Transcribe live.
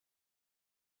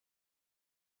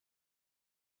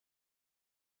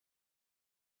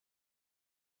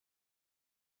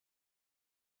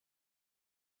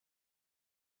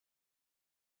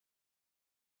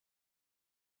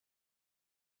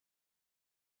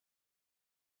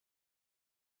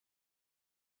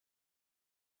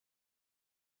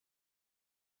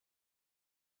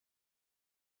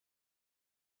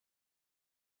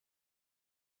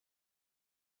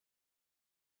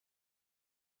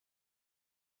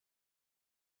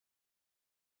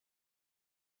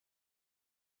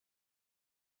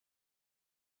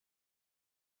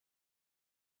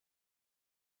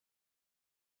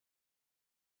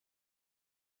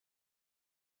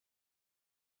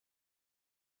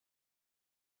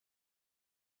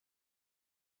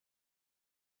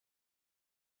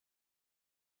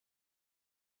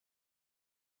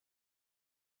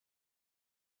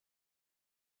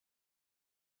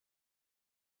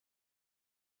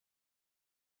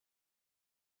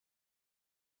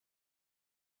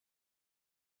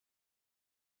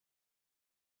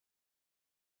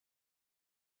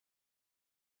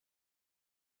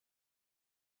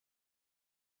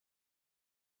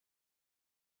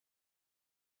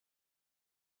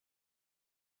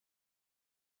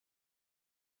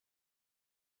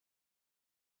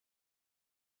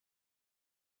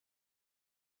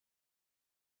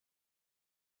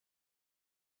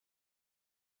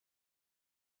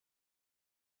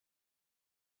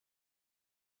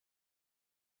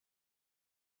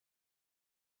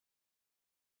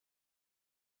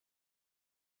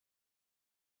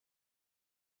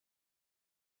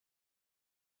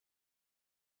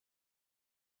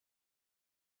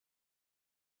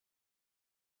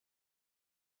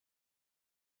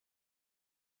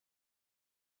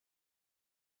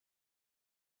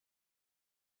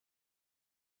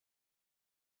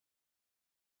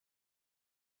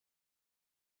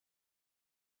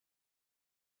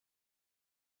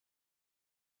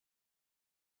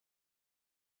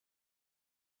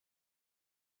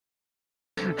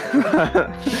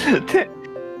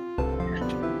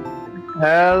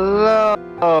Hello.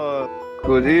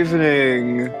 Good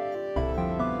evening.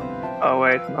 Oh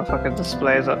wait, my fucking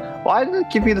displays are. Why didn't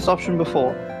it give me this option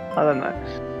before? I don't know.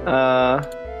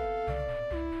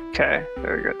 Okay,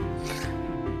 very good.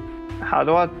 How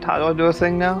do I do a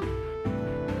thing now?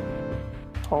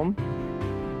 Home.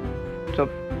 So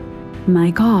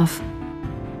Mic off.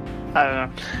 I don't know.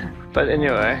 But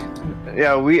anyway,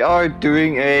 yeah, we are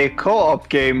doing a co-op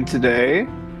game today,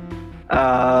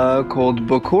 called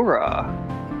Bokura.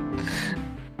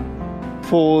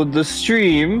 For the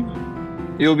stream,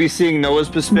 you'll be seeing Noah's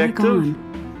perspective,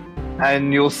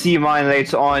 and you'll see mine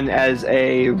later on as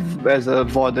a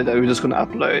VOD that we're just going to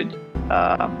upload,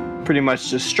 pretty much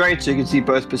just straight, so you can see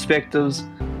both perspectives,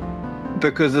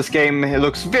 because this game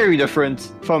looks very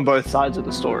different from both sides of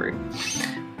the story.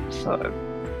 So.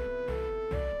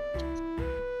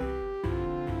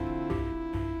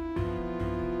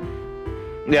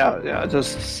 Yeah,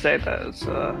 just state that as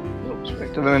your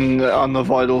perspective, and on the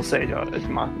VOD will say it's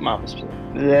my perspective.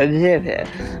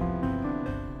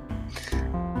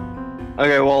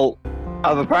 Okay, well,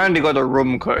 I've apparently got a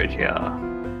room code here.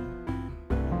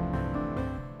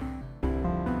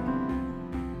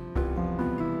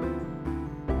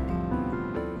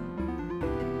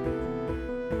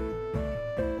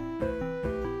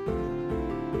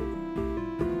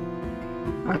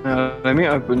 Let me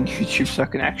open YouTube so I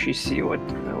can actually see what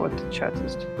the chat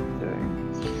is doing.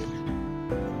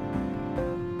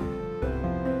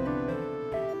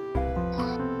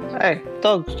 Hey,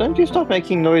 dogs, don't you stop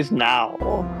making noise now.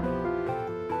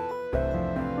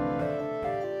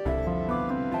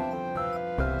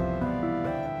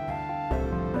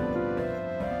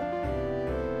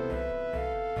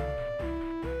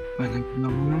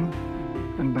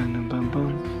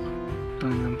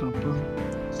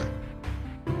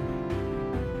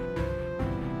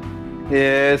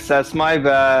 Yes, that's my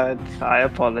bad. I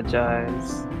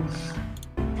apologize.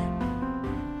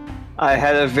 I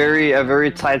had a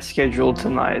very tight schedule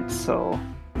tonight, so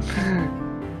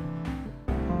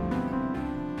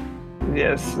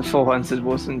yes, for once it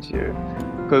wasn't you.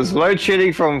 Because load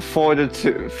shedding from 4 to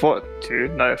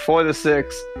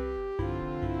 6,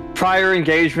 prior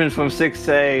engagement from 6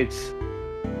 to 8,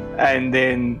 and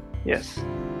then yes.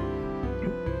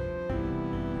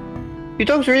 You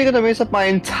dogs really gonna mess up my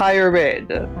entire bed.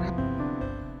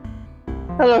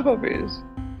 Hello, puppies.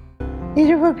 Here's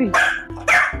your puppies.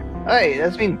 Hey,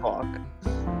 that's mean bark.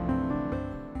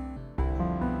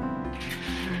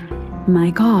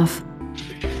 Mic off.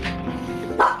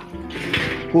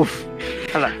 Woof.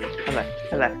 Hello.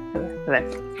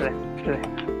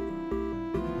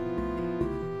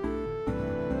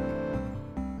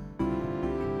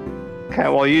 Okay,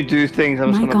 while you do things,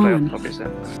 I'm just Mic gonna play on. with puppies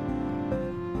then.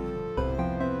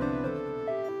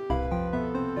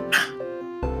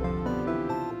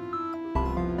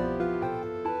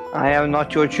 I am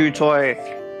not your chew toy.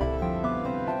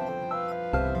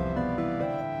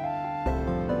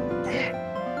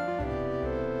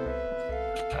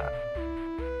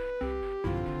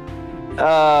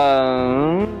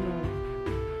 Hello.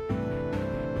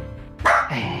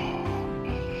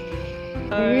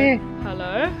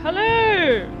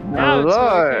 Now it's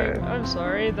working. I'm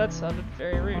sorry, that sounded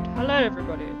very rude. Hello,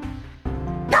 everybody.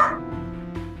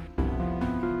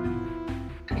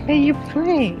 Hey, you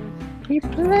playing? What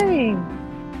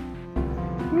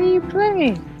are you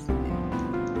playing?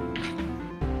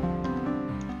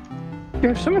 You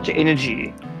have so much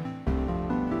energy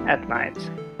at night.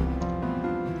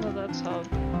 Well, that's how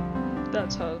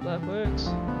that works.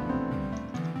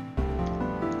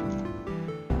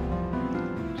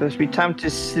 Supposed to be time to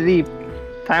sleep.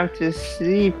 Time to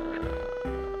sleep.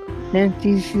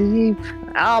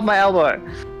 Ow, my elbow.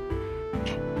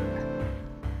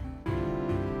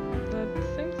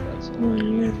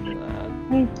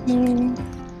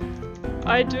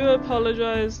 I do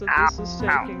apologize that this is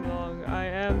taking long. I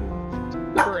am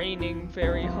braining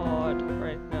very hard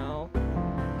right now.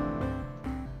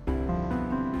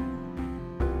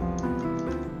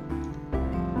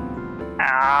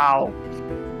 Ow.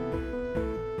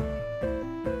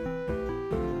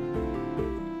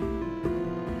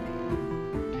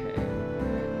 Okay,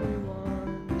 we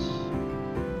want...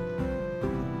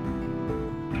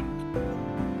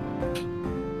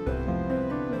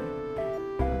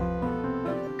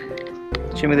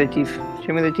 Show me the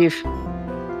teeth.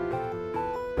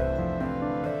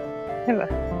 Never.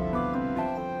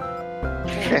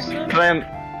 Okay,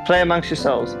 play amongst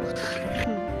yourselves.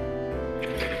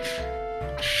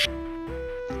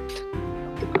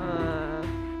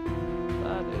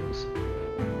 That is...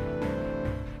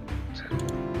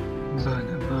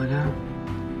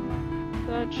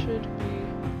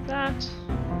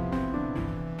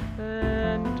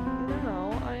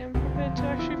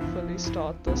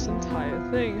 restart this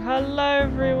entire thing. Hello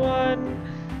everyone!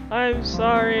 I'm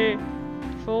sorry.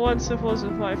 For once it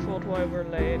wasn't my fault why we're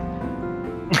late.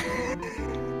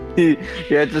 You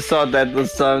had to start that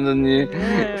this time, didn't you?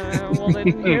 Yeah, well they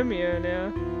didn't hear me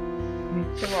earlier.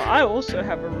 Okay, well I also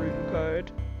have a room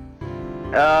code.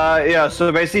 Yeah,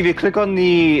 so basically if you click on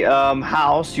the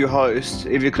house, you host.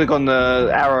 If you click on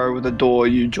the arrow with the door,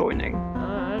 you joining.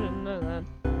 I didn't know that.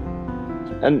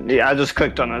 And yeah, I just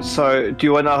clicked on it. So do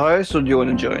you want to host or do you want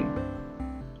to join?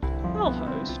 I'll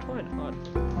host, why not?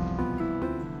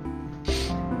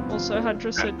 Also,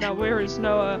 Huntress said, now where is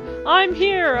Noah? I'm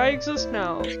here! I exist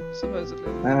now! Supposedly.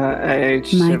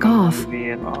 H7 Mic off.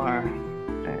 VNR.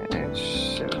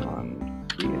 H7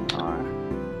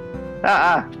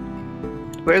 VNR.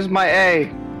 Where's my A?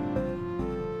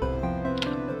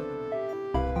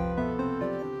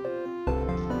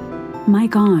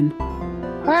 Mic on.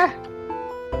 Huh?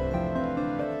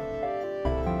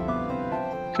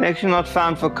 Connection not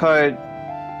found for code.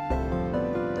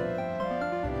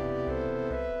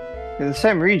 In the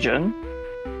same region?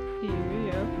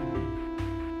 Yeah.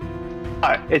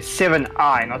 Oh, it's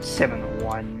 7I, not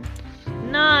 7-1.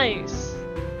 Nice!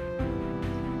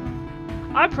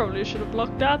 I probably should have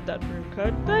blocked out that room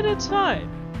code, but it's fine.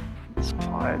 It's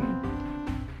fine.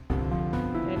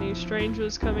 Any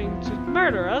strangers coming to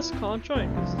murder us can't join,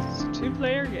 because it's a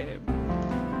 2-player game.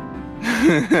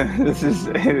 This is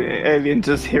Alien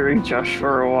just hearing Josh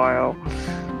for a while.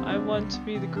 I want to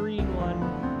be the green one.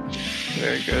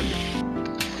 Very good.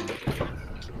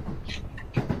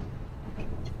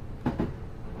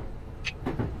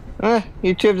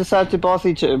 You two have decided to bath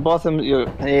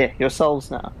yourselves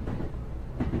now.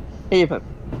 Here you put.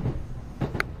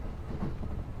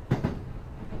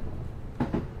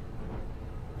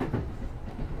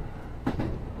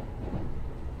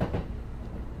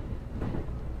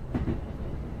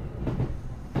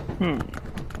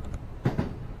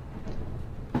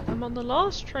 I'm on the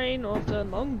last train after a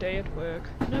long day at work.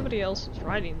 Nobody else is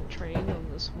riding the train on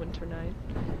this winter night.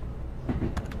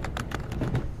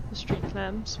 The street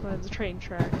lamps by the train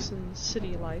tracks and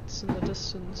city lights in the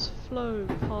distance flow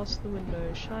past the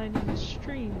window, shining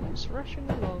streams rushing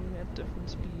along at different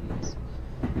speeds.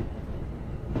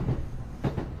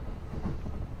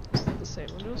 Is it the same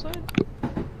on your side?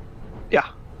 Yeah.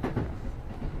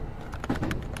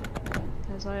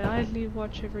 As I idly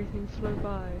watch everything flow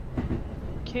by,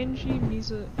 Kenji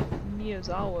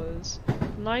Miyazawa's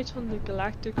Night on the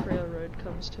Galactic Railroad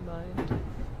comes to mind.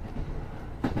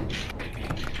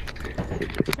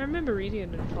 I remember reading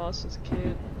it in class as a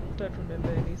kid. Don't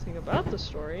remember anything about the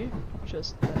story,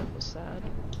 just that it was sad.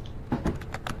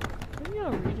 Maybe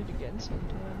I'll read it again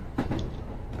sometime.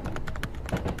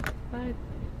 I'd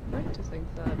like to think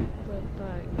that, but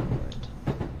I won't.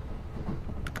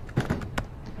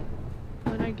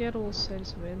 When I get all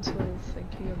sentimental,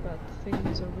 thinking about the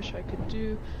things I wish I could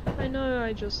do, I know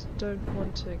I just don't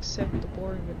want to accept the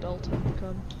boring adult I've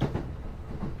become.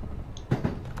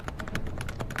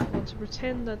 I want to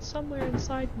pretend that somewhere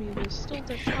inside me there's still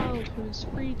that child who is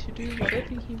free to do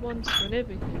whatever he wants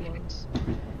whenever he wants.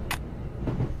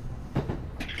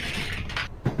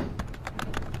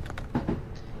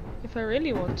 If I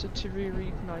really wanted to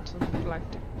reread Night on the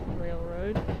Galactic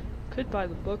Railroad, I could buy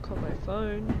the book on my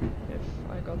phone. If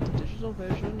I got the digital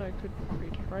version, I could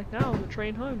read it right now on the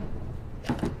train home.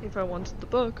 If I wanted the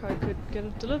book, I could get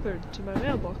it delivered to my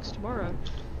mailbox tomorrow.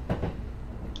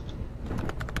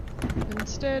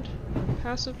 Instead, I'm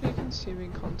passively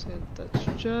consuming content that's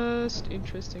just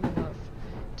interesting enough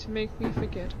to make me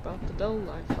forget about the dull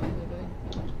life I'm living.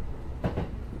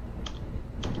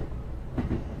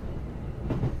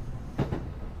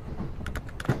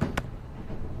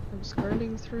 I'm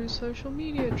scrolling through social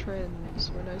media trends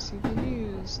when I see the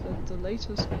news that the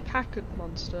latest packet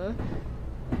monster,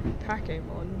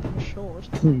 Packemon for short,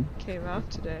 came out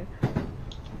today.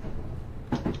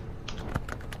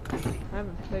 I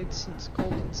haven't played since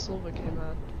Gold and Silver came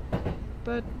out,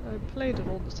 but I played it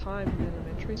all the time in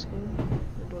elementary school.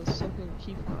 It was something to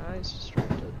keep my eyes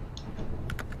distracted.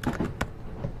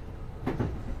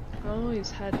 I always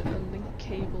had a link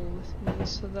cable with me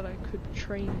so that I could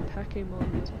train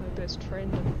Packemon with my best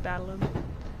friend and battle him.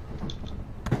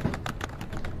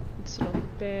 I'd sit on the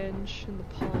bench in the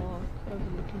park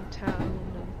overlooking town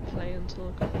and play until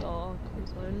it got dark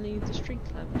with only the street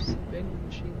lamps and vending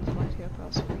machines lighting up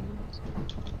our screens.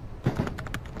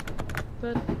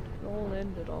 But it all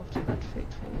ended after that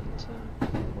fateful winter,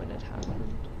 when it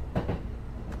happened.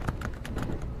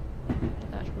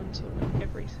 That winter when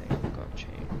everything got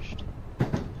changed.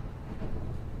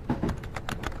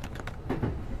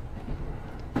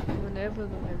 Whenever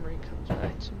the memory comes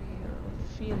back to me, I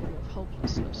feeling of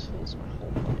helplessness fills my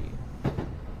whole body.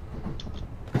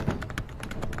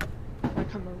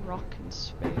 Like I'm a rock in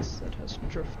space that has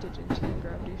drifted into the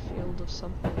gravity field of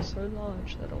something so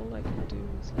large that all I can do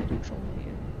is let it draw me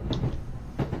in.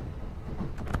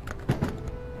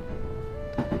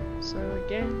 So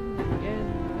again and again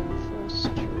I'm forced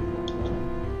to remember.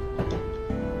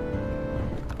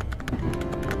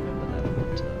 Remember that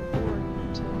winter, boring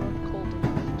winter, not cold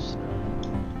enough for snow.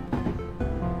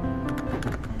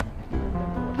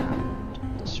 Remember what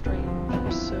happened, the strange,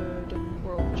 absurd and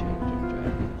world-changing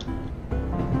journey.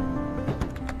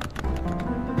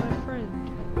 Remember my friend,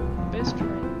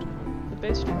 the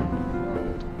best friend in the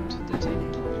world, to the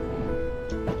table with me.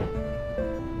 Remember my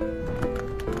friend who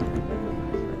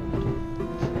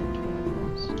I've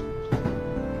lost.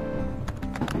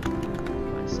 Remember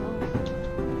myself, the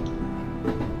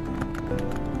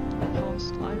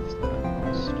past life that I've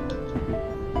lost.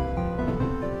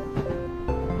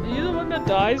 Are you the one that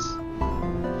dies?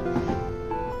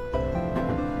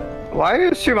 Why do you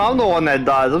assume I'm the one that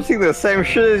dies? I'm seeing the same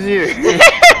shit as you.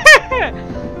 I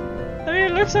mean,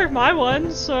 it looks like my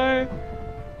one, so...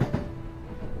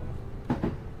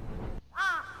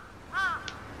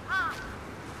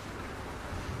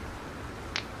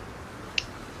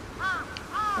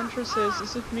 Hunter says,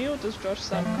 is it me or does Josh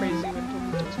sound crazy when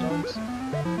talking to his dogs?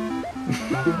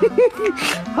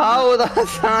 How would I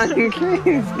sound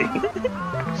crazy?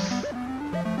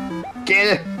 Get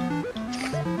it!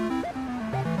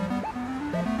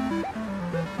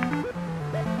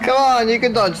 Come on, you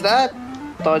can dodge that.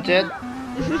 Dodge it.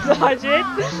 Dodge it?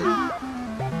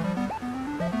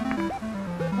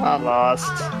 I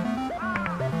lost.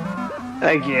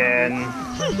 Again.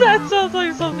 That sounds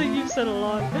like something you've said a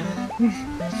lot.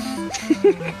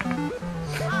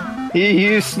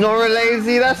 You snore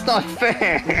lazy? That's not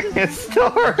fair.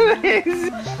 Snore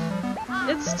lazy.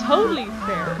 It's totally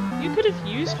fair. You could have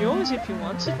used yours if you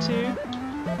wanted to.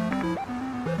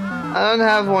 I don't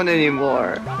have one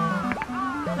anymore.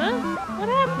 Huh? What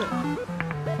happened?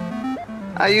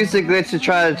 I used a glitch to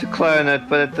try to clone it,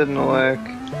 but it didn't work.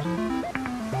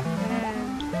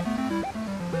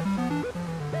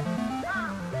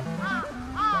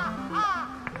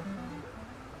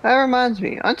 That reminds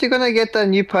me, aren't you gonna get the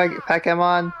new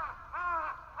Pokemon?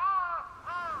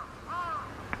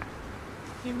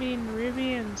 You mean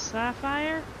Ruby and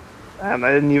Sapphire? I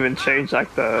didn't even change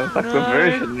like the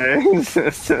version names.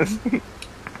 It's just...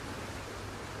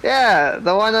 Yeah,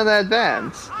 the one on the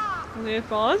Advance. On the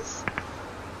Advance?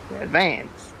 The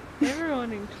Advance.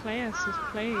 Everyone in class is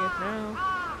playing it now.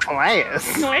 Class?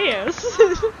 Class?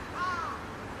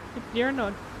 You're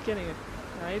not getting it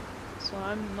right, so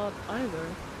I'm not either.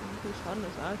 It'll be fun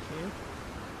without you.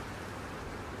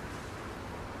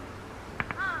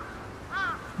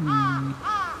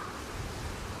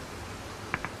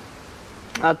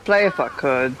 I'd play if I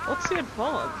could. What's the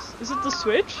Advance? Is it the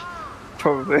Switch?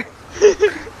 Probably.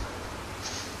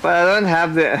 But I don't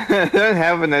have the I don't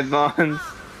have an Advance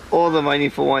or the money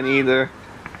for one either.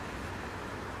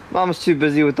 Mom's too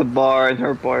busy with the bar and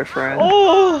her boyfriend.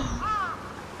 Oh!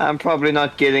 I'm probably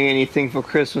not getting anything for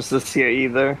Christmas this year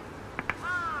either.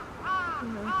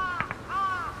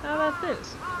 How about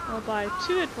this? I'll buy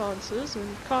 2 Advances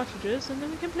and cartridges and then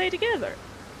we can play together.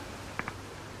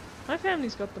 My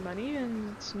family's got the money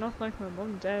and it's not like my mom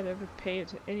and dad ever pay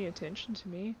any attention to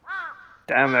me.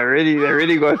 Damn, they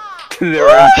really got their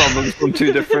own problems from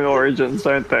 2 different origins,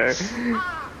 don't they?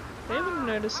 They wouldn't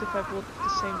notice if I bought the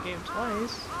same game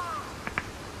twice.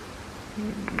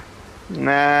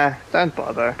 Nah, don't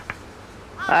bother.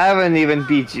 I haven't even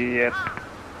beat you yet.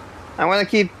 I'm gonna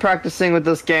keep practicing with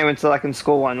this game until I can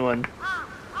score 1 win.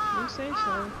 You say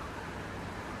so.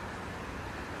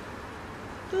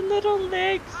 The little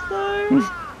legs, though.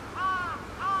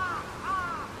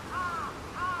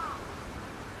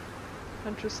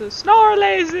 Hunter says, snore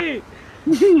lazy!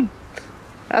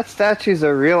 That statue's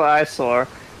a real eyesore.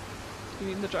 You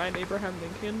mean the giant Abraham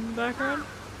Lincoln in the background?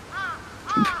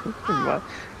 I'm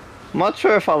not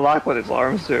sure if I like what his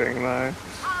arm's doing though.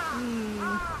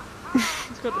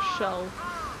 He's got a shell.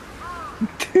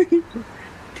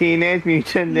 Teenage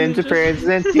Mutant Ninja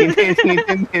President, Teenage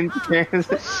Mutant Ninja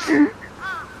President.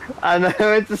 I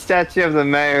know it's a statue of the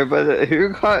mayor, but who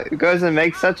goes and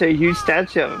makes such a huge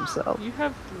statue of himself? You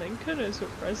have Lincoln as your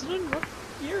president? What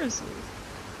year is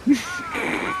this?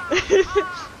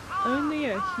 Only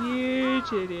a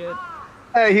huge idiot.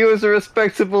 Hey, he was a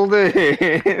respectable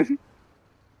dude.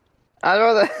 I'd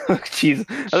rather, oh, jeez,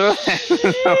 I'd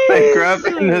rather grow up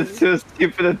in a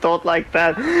stupid adult like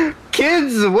that.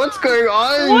 Kids, what's going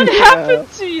on? What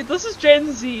happened to you? This is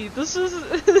Gen Z. This is.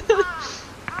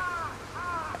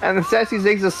 And the statue's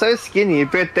legs are so skinny, I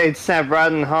bet they'd snap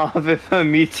right in half if a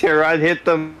meteorite hit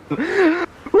them. Are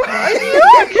you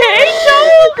okay,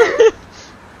 child?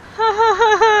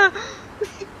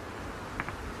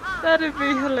 That'd be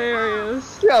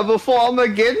hilarious. Yeah, before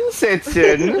Armageddon sets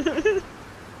in.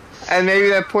 And maybe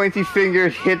that pointy finger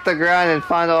hit the ground and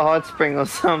find a hot spring or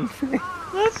something.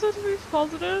 That's what we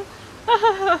positive.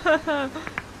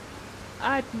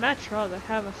 I'd much rather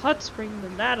have a hot spring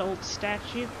than that old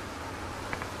statue.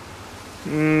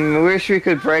 I wish we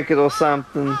could break it or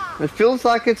something. It feels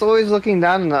like it's always looking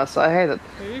down on us. I hate it.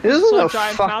 Maybe It isn't a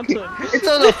giant fucking. mountain. It's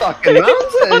not a fucking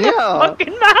mountain, yeah.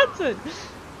 Fucking mountain.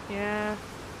 Yeah.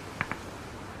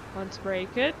 Let's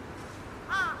break it.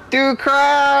 Do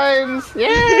crimes! Yeah!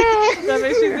 That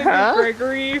makes me think of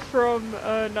Gregory from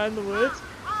Night in the Woods.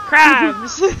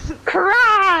 Crabs!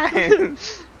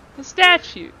 Crimes! The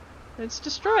statue. Let's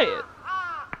destroy it.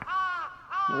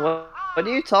 What are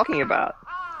you talking about?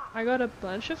 I got a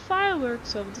bunch of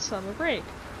fireworks over the summer break.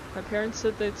 My parents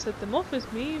said they'd set them off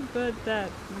with me, but that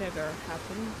never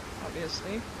happened,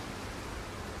 obviously.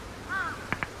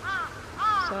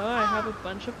 So I have a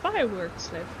bunch of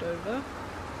fireworks left over.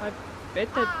 I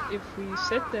bet that if we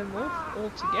set them off all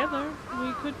together,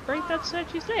 we could break that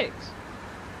statue's legs.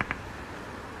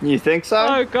 You think so?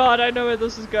 Oh god, I know where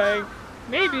this is going.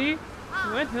 Maybe. You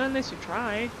won't hurt unless you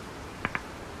try.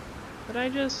 But I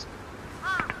just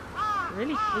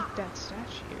really hate that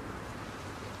statue.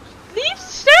 Leave the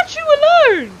statue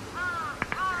alone!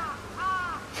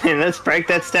 Let's break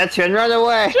that statue and run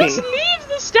away! Just leave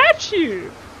the statue!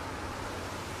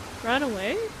 Run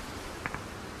away?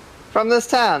 From this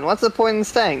town, what's the point in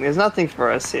staying? There's nothing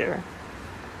for us here.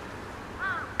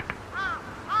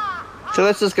 So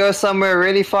let's just go somewhere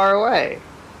really far away.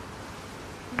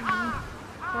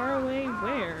 Far away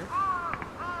where?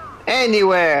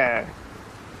 Anywhere!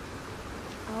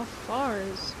 How far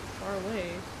is far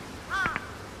away?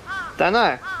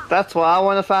 Dunno. That's what I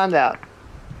want to find out.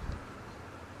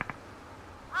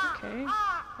 Okay,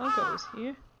 I'll go with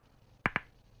you.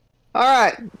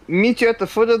 Alright, meet you at the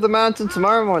foot of the mountain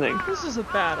tomorrow morning. This is a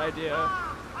bad idea.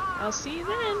 I'll see you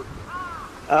then.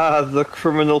 Ah, the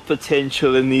criminal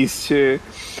potential in these two.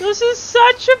 This is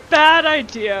such a bad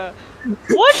idea.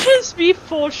 What should be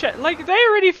foreshadowed? Like, they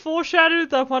already foreshadowed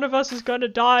that one of us is gonna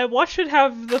die. What should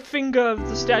have the finger of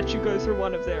the statue go through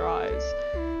one of their eyes?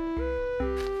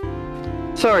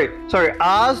 Sorry,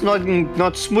 ours,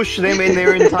 not smush them in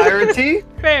their entirety.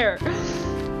 Fair.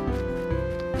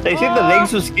 They said the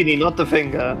legs were skinny, not the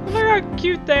finger. Look how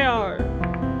cute they are.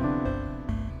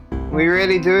 We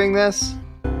really doing this?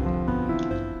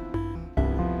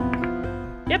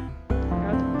 Yep.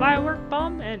 Got the firework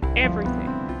bomb and everything.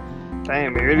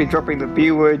 Damn, we're really dropping the B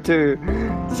word too.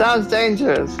 Sounds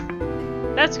dangerous.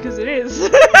 That's because it is.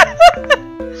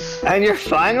 And you're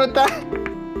fine with that?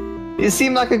 You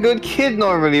seem like a good kid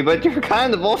normally, but you're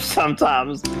kind of off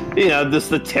sometimes. You know, just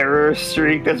the terror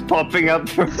streak that's popping up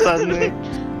from suddenly.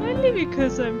 Only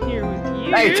because I'm here with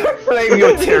you. Hey, don't blame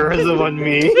your terrorism on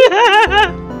me.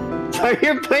 So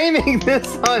you're blaming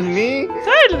this on me?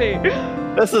 Totally.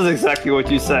 This is exactly what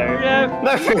you say. Yeah.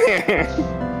 No fair.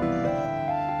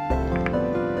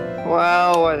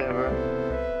 Well, whatever.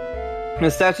 The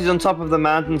statue's on top of the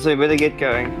mountain, so you better get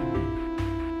going.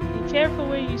 Be careful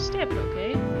where you step,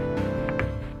 okay?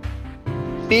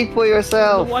 Speak for The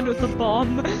yourself. one with the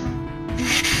bomb.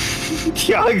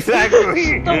 Yeah,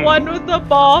 exactly. The one with the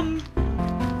bomb.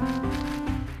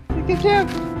 Be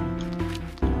careful.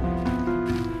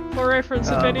 For reference,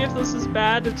 if any of this is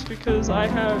bad, it's because I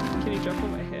have... Can you jump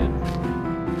on my head?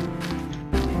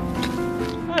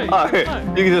 Oh,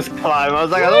 you can just climb. I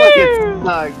was like, I don't want to get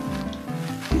stuck.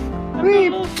 I'm a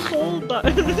little fall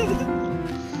button.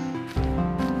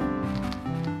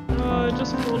 Oh,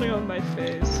 just falling on my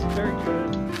face. Very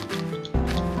good.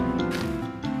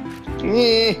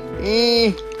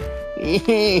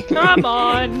 Come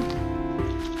on!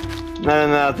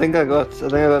 No, I think I got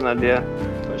an idea.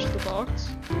 Push the box.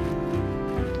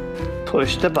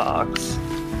 Push the box.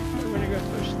 I'm gonna go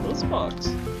push this box.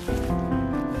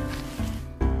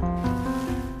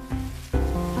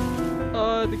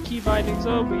 Oh, the key bindings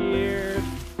are weird.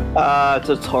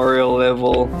 Tutorial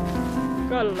level.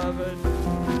 Gotta love it.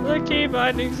 The key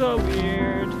bindings are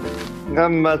weird.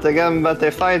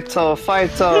 Ganbate, fighto,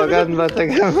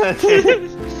 ganbate.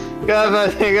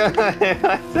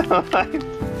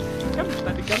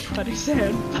 Gumputty,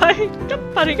 senpai.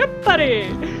 Gumputty.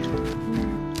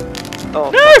 Oh,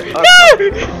 No!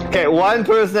 okay. Okay, one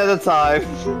person at a time.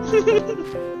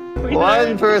 No!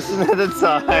 One person at a The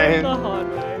time. hard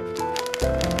way.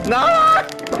 No!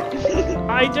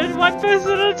 I did one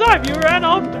person at a time. You ran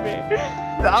after me.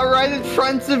 I'm right in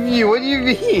front of you. What do you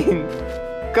mean?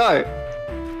 Go.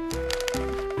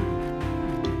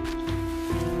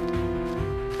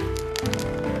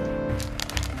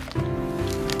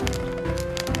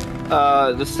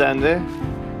 Just stand there.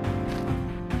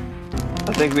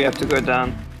 I think we have to go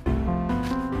down.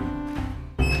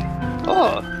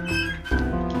 Oh.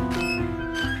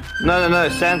 No,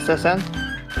 stand.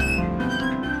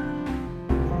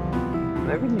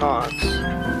 Maybe not.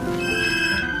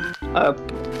 Up.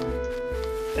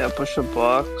 Yeah, push the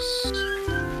box.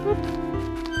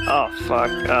 Oh,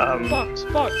 fuck. Box.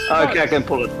 Okay, I can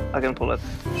pull it.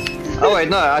 Oh wait,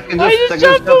 no, I can just. I just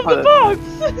jumped off the box!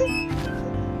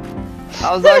 I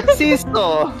was like,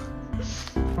 seesaw!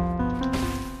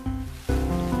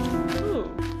 Ooh.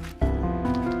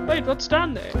 Wait, what's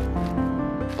down there?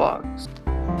 Box.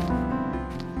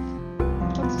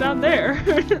 What's down there?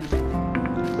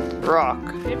 Rock.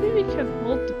 Maybe we can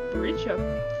hold the bridge up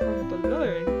from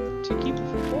below to keep it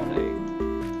from falling.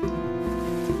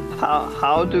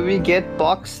 How do we get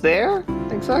box there?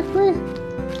 Exactly?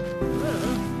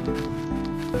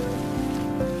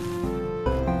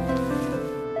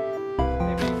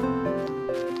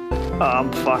 Oh,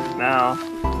 I'm fucked now.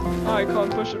 Oh, I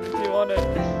can't push him if you want it.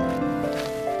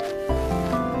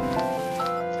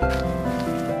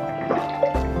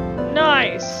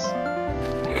 Nice!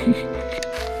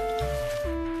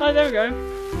 Oh, there we go.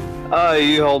 Oh,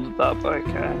 you hold it up,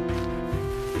 okay.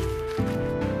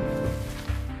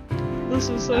 This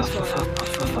is so smart.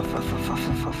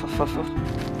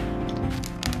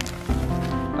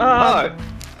 Oh!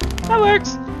 That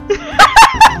works!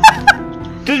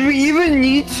 Did we even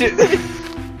need to?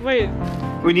 Wait.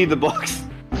 We need the box.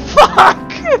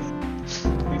 Fuck!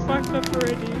 We fucked up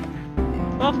already.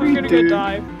 Well, we're gonna go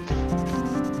dive.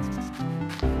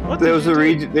 What There's a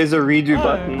redo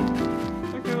button.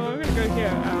 Okay, well, I'm gonna go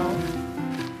here. Ow.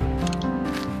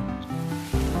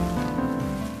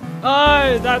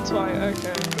 Oh, that's why.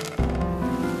 Okay.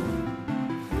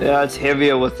 Yeah, it's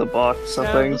heavier with the box,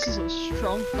 I think. This is a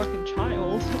strong fucking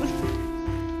child.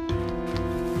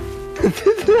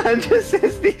 That just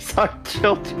says these are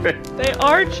children. They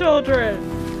are children!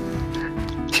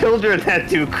 Children that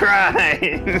do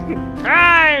crime!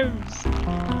 Crimes!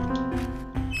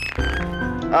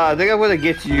 I think I'm gonna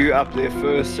get you up there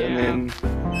first and then...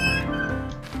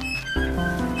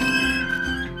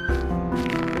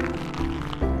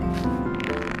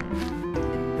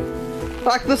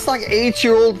 Like this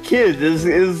 8-year-old kid is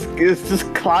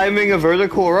just climbing a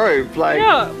vertical rope, like...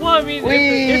 Yeah, well I mean,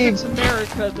 if it's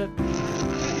America then...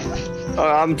 Oh,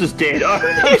 I'm just dead. Oh,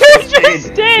 You're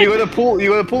just dead. You gotta pull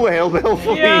a hail bell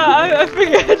for me. Yeah, I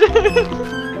figured.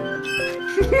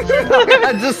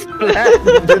 I just splat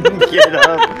and didn't get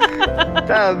up.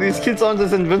 Damn, these kids aren't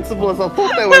as invincible as I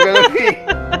thought they were gonna be. I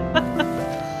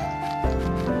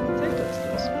think that's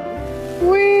this one.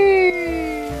 Whee!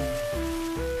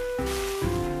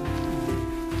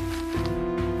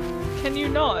 Can you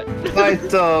not?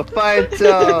 Fighter!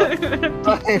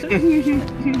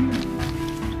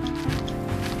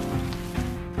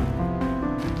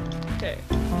 Okay,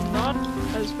 not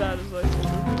as bad as I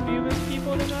thought it would be with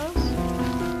people in the house.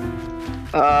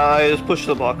 I just push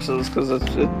the boxes because it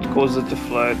causes it to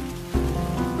float.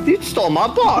 You stole my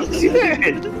box, you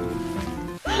did!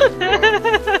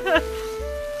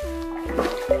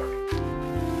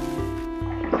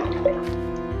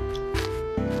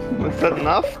 Was that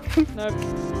enough? Nope.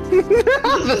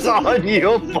 This on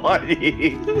your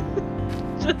body!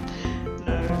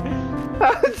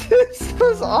 No. This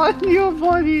was on your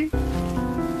body!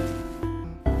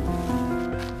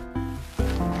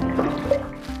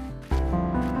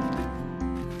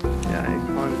 Yeah, you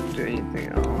can't do anything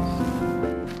else.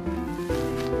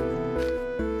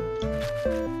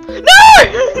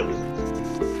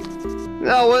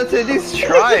 No, let's at least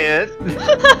try it!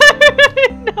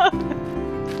 No.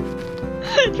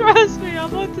 Trust me, I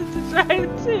wanted to try it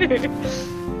too.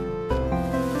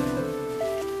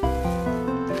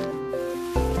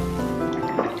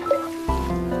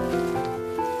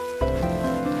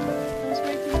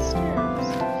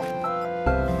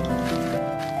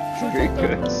 Very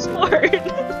good. Smart.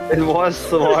 It was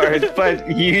smart, but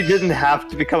you didn't have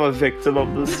to become a victim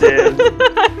of the stairs.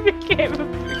 I became a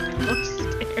victim of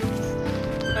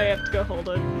stairs. I have to go hold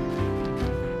it.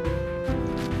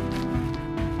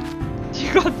 You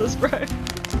got this, bro.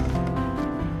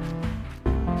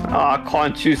 I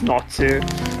can't choose not to.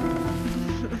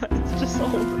 It's just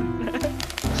hold it.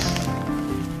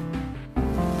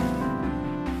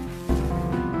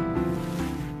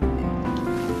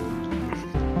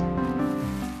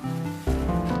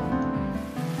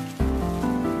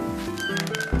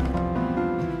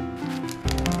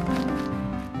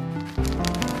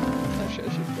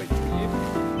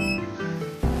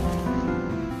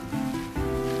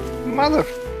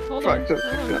 Hold on.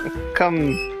 Motherfucker. Come.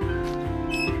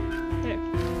 Hey.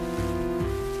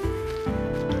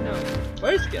 No,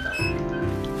 both get out.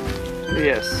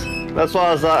 Yes. That's why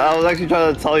I was actually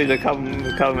trying to tell you to come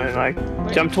and like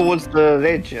Wait. jump towards the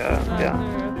ledge. Yeah. Yeah.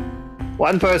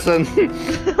 One person.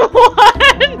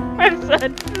 One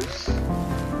person.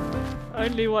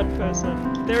 Only one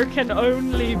person. There can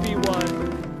only be one.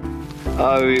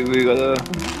 Oh, we gotta.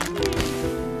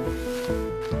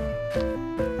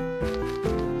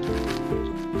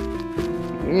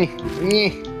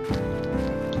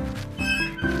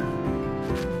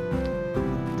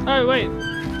 Oh wait.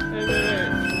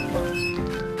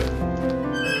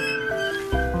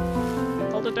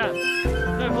 Hold it down.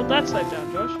 No, hold that side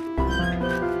down, Josh.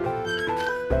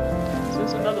 So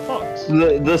there's another box.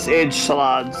 This edge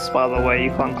slides, by the way.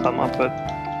 You can't climb up it.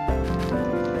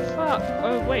 Fuck.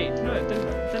 Oh wait, no.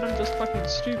 Then I'm just fucking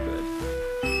stupid.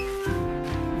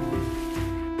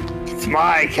 It's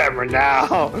my camera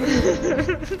now.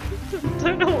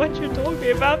 Don't know what you're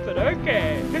talking about, but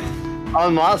okay.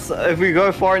 On if we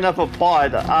go far enough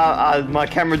apart, my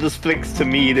camera just flicks to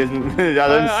me. I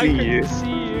don't see you. See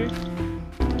you.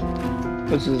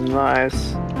 Which is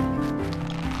nice.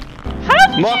 How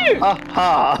did you? What the fuck?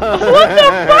 How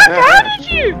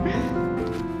did you?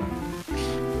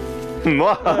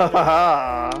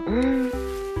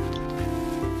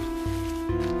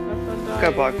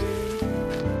 Go back.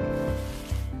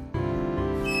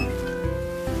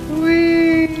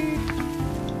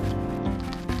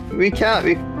 We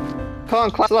can't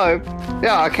climb slope.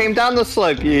 Yeah, I came down the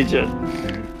slope, you idiot. We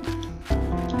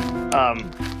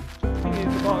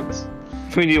need the box.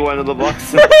 We need one of the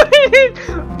boxes. We need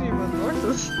one of the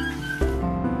boxes.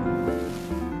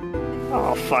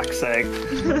 Oh, fuck's sake.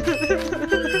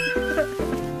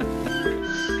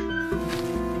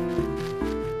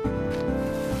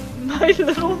 My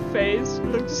little face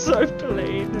looks so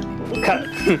plain and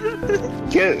boring.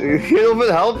 Get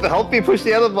over, help me push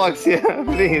the other box here,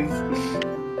 please.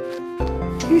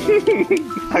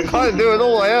 I can't do it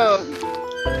all my own.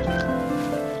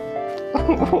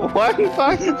 One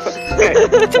box. Okay,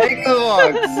 take the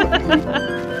box.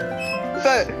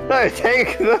 No,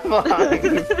 take the box.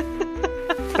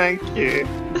 Thank you.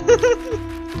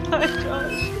 Hi,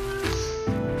 Josh.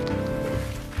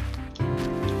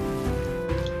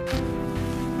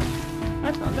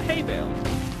 I found a hay bale.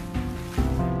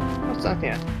 What's down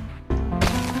here?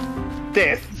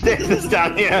 Death is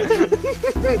down here.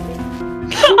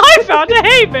 I found a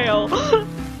hay bale!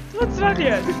 What's down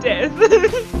here? Death.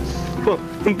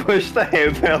 Push the hay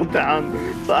bale down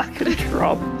so I can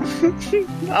drop. I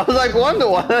was like, wonder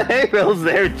why the hay bale's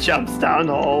there, it jumps down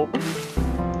hole.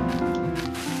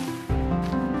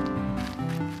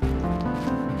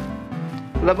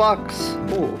 The box.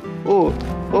 Oh,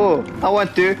 I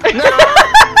want to. No!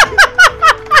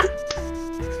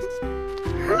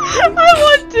 I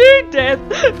want to, Death.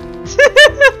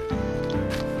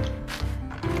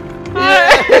 No!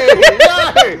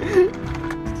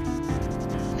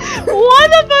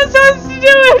 One of us has to do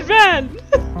it, man.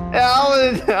 Yeah, I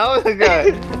wanna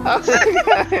go.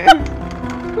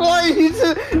 Why are you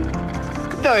so...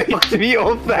 No, you fucked me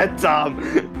off that time.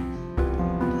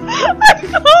 I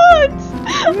can't!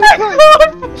 I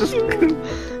can't Just... you.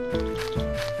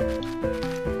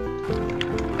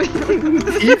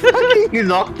 You fucking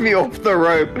knocked me off the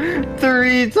rope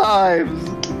 3 times.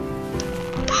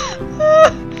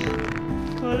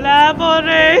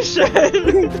 Collaboration.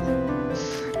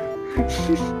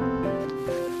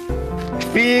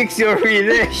 Fix your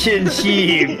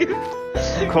relationship.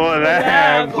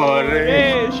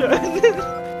 Collaboration.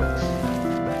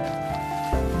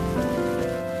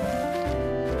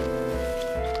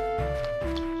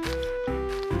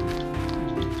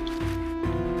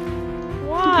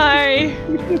 Why?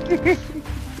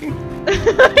 I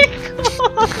can't.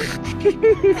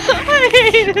 I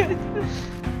hate it.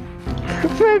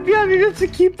 Maybe I needed to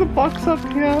keep the box up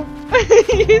here.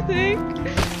 You think?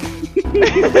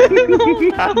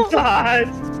 I'm tired.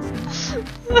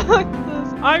 Fuck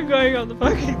this. I'm going on the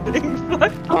fucking thing.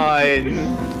 Fuck.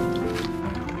 Fine.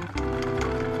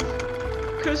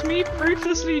 Because me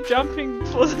ruthlessly jumping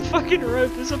for the fucking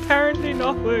rope is apparently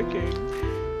not working.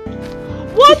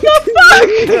 What the fuck?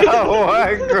 No,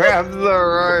 I grabbed the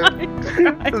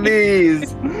rope.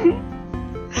 Please.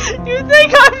 You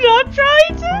think I'm not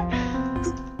trying to?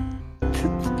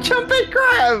 Jump and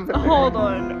grab! Hold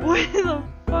on. Where the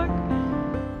fuck?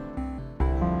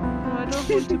 No, I don't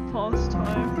want to pass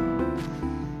time.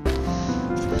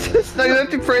 Just, no, you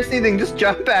don't have to press anything, just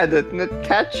jump at it and it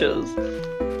catches.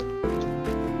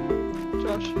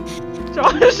 Josh.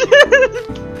 Josh!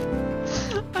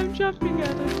 I'm jumping at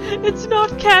it. It's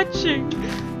not catching.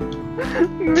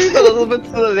 Move a little bit to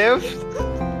the left.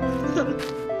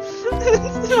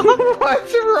 It's not.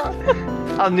 What's wrong?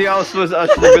 I knew I should have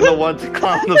been the one to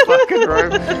climb the fucking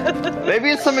rope.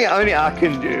 Maybe it's something only I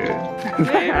can do.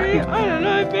 Maybe, I don't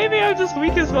know, maybe I'm just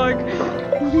weak as fuck.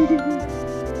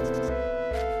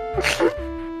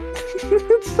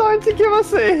 It's trying to give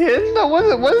us a hint?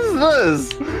 What is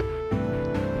this?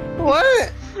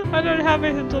 What? I don't have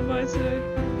a hint on my side.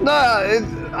 No,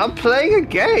 I'm playing a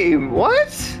game.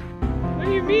 What? What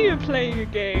do you mean you're playing a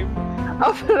game?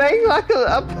 I'm playing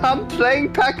I'm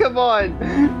playing Pokemon.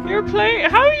 You're playing.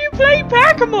 How are you playing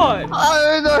Pokemon?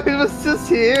 I don't know. It was just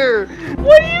here.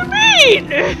 What do you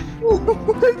mean? It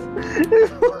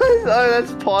was, oh,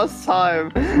 that's past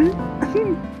time.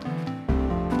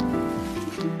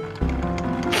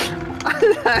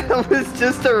 That was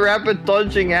just a rabbit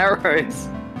dodging arrows.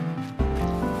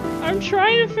 I'm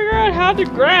trying to figure out how to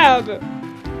grab.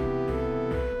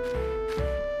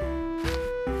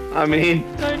 I mean,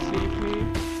 Don't leave me.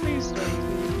 Please don't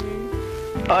leave me.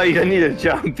 oh, you don't need to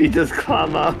jump. You just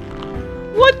climb up.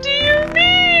 What do you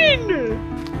mean?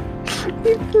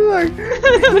 Look,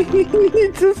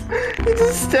 you just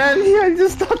stand here and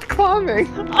just start climbing.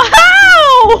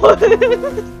 Ow!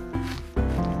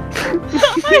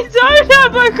 I don't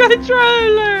have a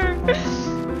controller!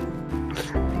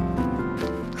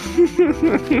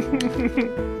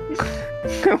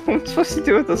 What am I supposed to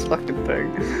do with this fucking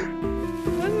thing? I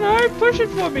don't know, push it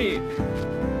for me!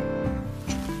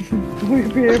 Will we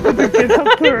be able to get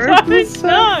up there? I don't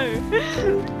know!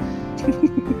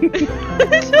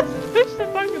 Just push the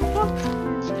fucking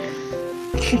button!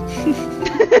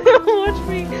 Watch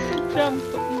me jump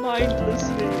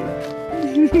mindlessly.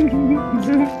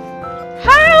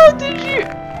 How did you?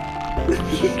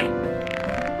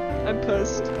 I'm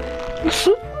pissed.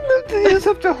 You just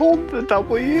have to hold the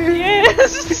W.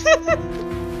 Yes!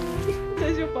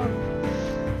 There's your bum.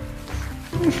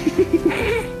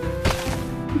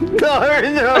 No.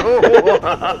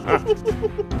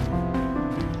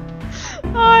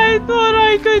 I thought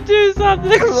I could do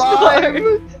something Climb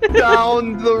smart.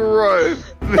 down the rope.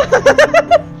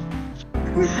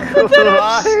 But then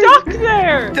I'm stuck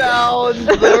there! Down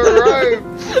the rope!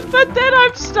 But then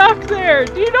I'm stuck there!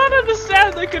 Do you not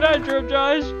understand the conundrum,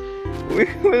 Josh? We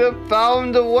would have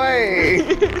found a way!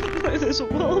 There's a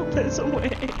will, there's a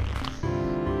way.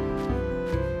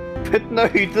 But no,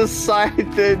 you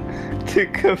decided to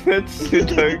commit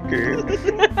Sudoku.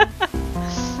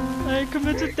 I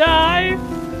commit to die!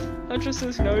 Hunter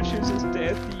says no, chooses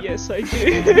death. Yes, I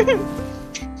do.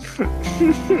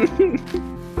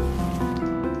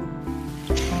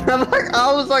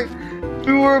 I was like,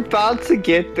 we were about to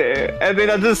get there, and then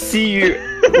I just see you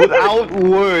without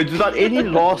words, without any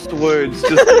lost words,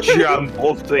 just jump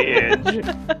off the edge.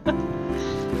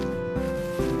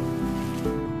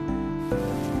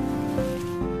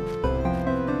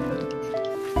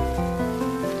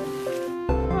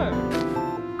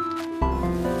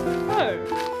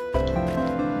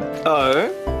 Oh? Oh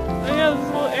yeah, there's a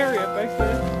little area back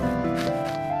there.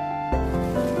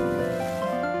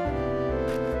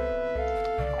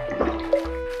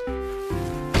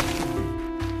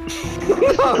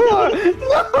 No!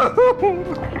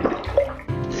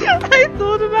 I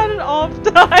thought about it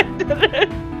after I did it.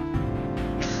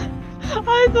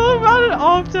 I thought about it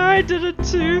after I did it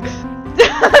too.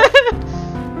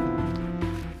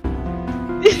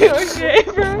 You okay,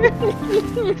 bro?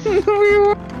 We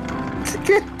were to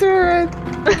get through it.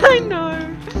 I know.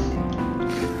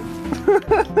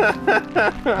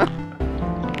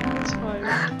 It's fine.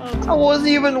 I wasn't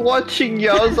even watching you.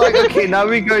 I was like, okay, now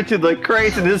we go to the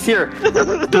crate and this here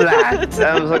flat. And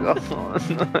I was like, oh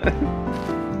no.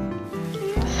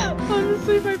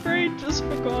 Honestly, my brain just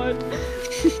forgot.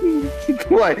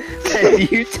 What? Can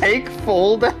you take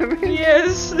fall damage?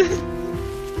 Yes.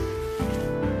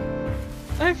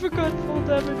 I forgot fall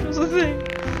damage was a thing.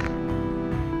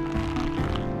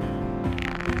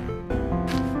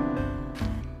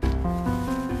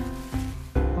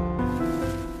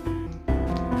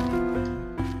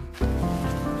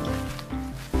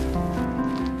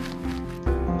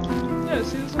 Yeah,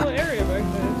 see this little area back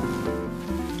there.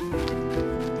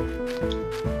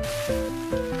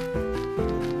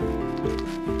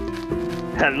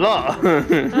 Hello.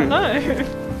 Hello.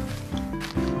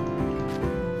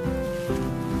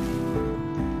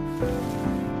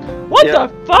 What the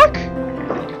fuck?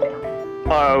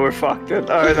 Oh, we're fucked.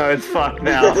 Oh no, it's fucked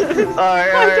now.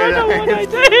 I don't know what I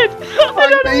did. I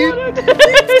don't know you, what I did.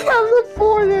 You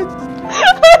teleported.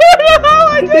 I don't how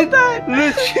I did that!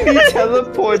 Literally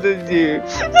teleported you.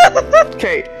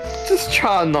 Okay, just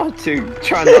try not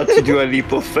to do a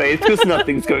leap of faith, because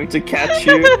nothing's going to catch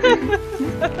you.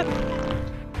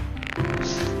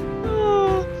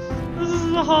 Oh, this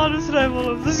is the hardest level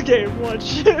of this game,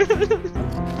 watch.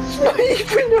 It's not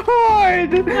even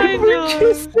hard! I know. We're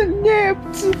just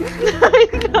inept! I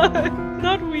know!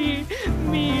 Not we,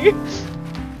 me.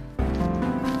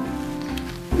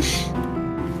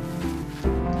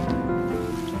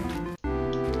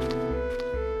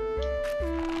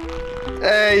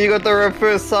 Hey, you got the rip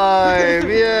first time!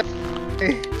 Yeah!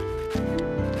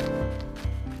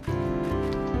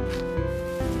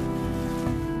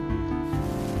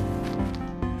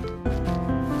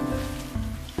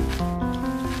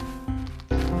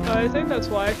 I think that's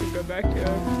why I can go back here.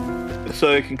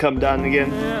 So it can come down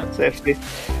again. Yeah. Safely.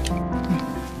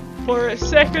 For a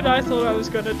second I thought I was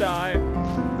gonna die.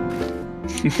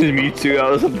 Me too, I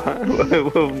was about,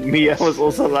 well, me, I was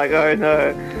also like, oh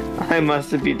no, I must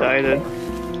have been died.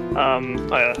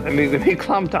 Oh yeah, let me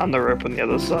climb down the rope on the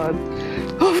other side.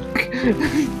 Oh,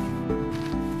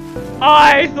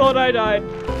 I thought I died.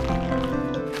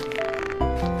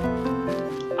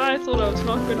 I thought I was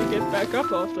not gonna get back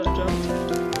up after I jumped.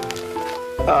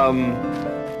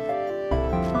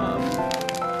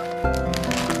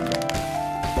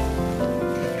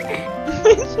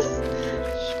 Just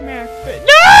smack it.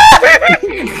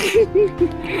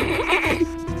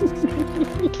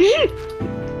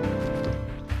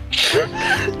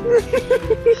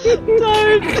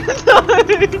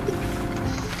 Don't.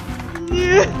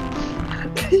 Yeah.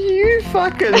 you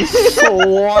fucking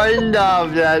swarmed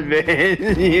up that man.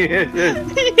 Yes,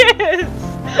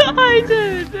 I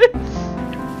did.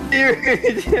 You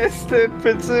just the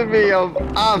epitome of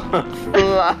I'm a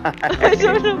fly. I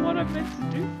don't know what I'm meant to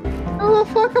do for you. How the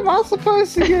fuck am I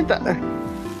supposed to get that?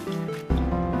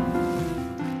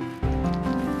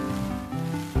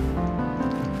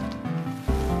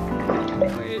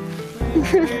 Wait.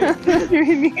 You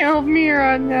need help me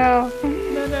right now.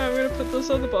 No, I'm gonna put this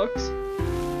on the box,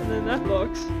 and then that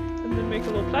box, and then make a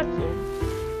little platform.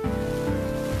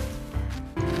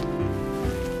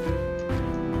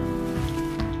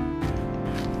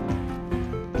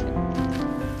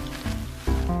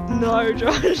 No,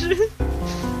 Josh.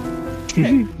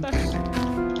 Okay, back.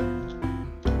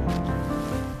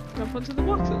 Jump onto the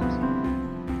boxes.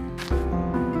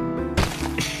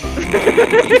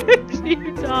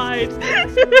 You died.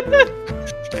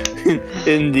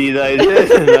 Indeed I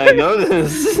did, I know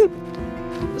this.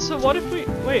 So what if we...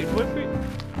 Wait, what if we...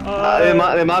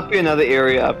 there might be another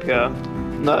area up here.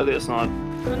 No, there's not.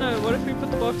 No, what if we put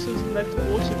the boxes and let the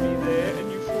water be there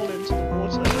and you fall into the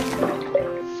water?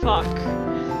 Fuck.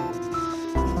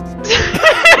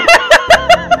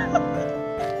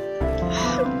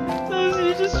 So was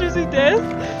you just choosing death?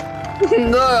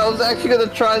 No, I was actually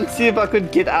gonna try and see if I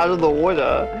could get out of the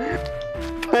water.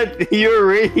 But you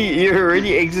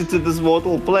already exited this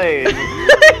mortal plane.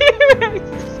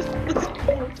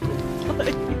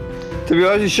 To be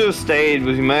honest, you should have stayed,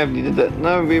 but you may have needed that.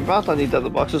 No, we might not need the other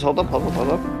boxes. Hold up.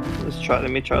 Let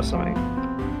me try something.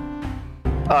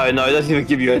 Oh no, it doesn't even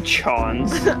give you a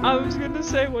chance. I was gonna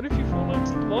say, what if you fall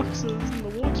into the boxes in the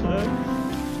water?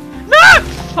 No!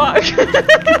 Fuck!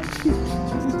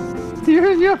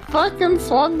 You're fucking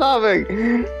swan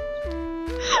diving.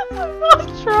 I'm not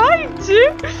trying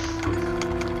to!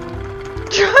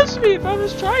 Trust me, if I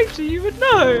was trying to, you would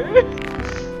know!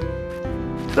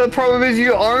 The problem is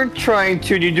you aren't trying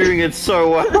to and you're doing it so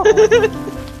well.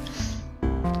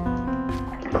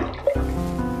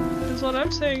 Because what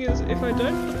I'm saying is, if I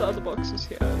don't put the other boxes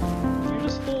here, you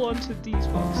just fall onto these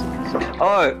boxes.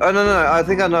 Oh no, I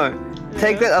think I know. Yeah.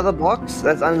 Take that other box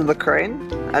that's under the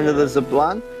crane, under the zip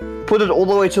line, put it all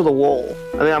the way to the wall,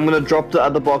 and then I'm gonna drop the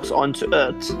other box onto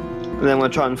it, and then I'm gonna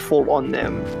try and fall on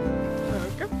them.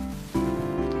 Okay.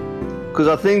 Because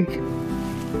I think...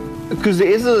 Because there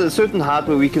is a certain height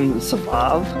where we can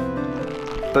survive,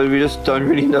 but we just don't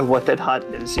really know what that height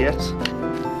is yet.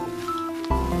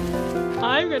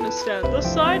 I'm gonna stand this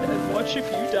side and watch if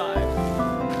you die.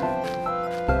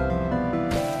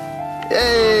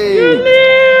 Yay! You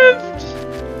lived!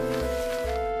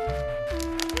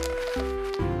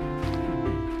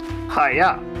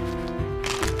 Hiya!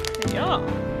 Yeah.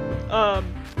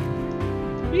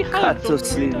 We have Cut to them, we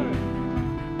sleep. don't.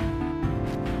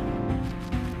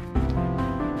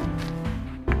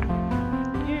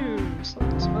 Ew,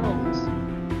 something smells.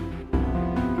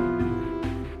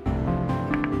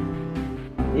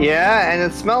 Yeah, and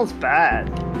it smells bad.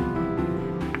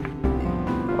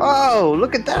 Whoa,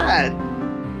 look at that!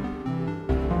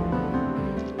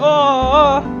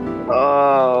 Oh!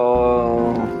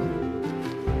 Oh...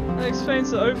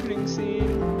 explains the opening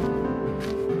scene.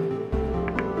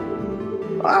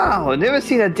 Wow, I've never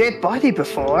seen a dead body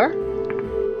before.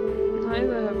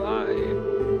 Neither have I.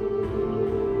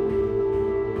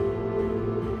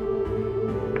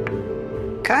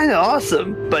 Kinda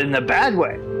awesome, but in a bad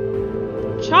way.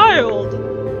 Child!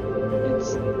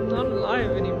 It's not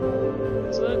alive anymore,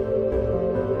 is it?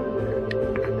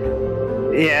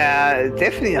 Yeah,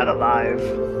 definitely not alive.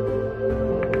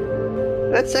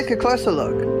 Let's take a closer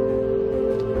look.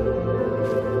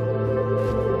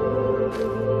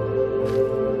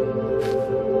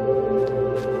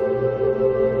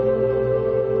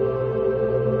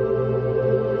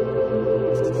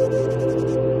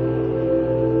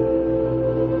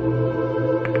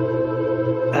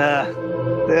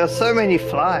 There are so many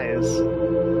flies. And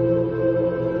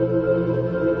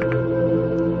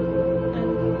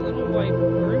little white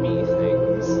wormy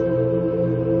things.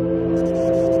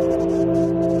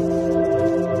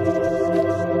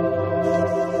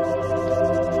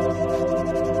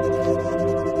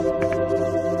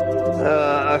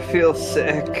 I feel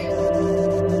sick.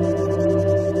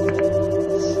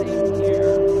 Same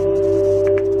here.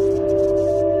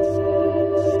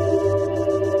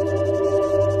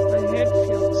 My head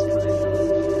feels kind of...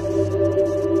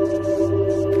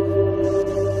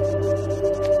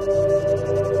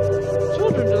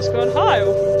 Children just got high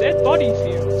off of dead body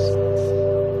fumes.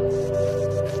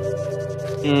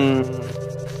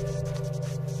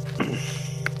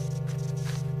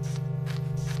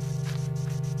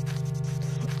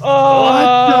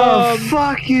 What the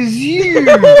fuck is you?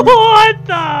 What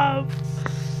the?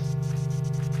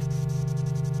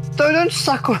 Don't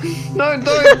suck on. No,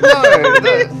 no.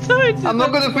 Don't I'm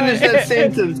not gonna finish that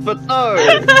sentence, but no.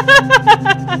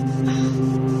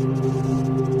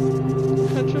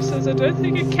 Contra says, I don't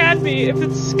think it can be if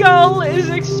its skull is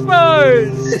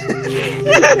exposed.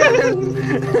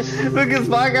 Because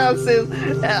my guy says,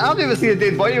 I've never seen a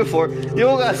dead body before. The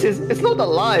old guy says, it's not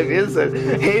alive, is it?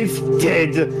 Hence,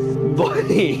 dead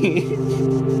body.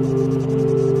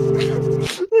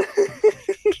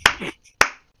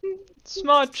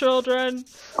 Smart children.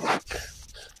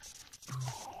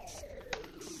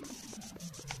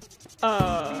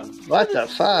 What the The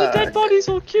fuck? dead body's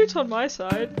all cute on my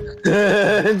side.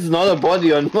 It's not a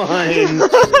body on mine.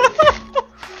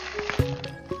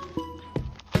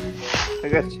 I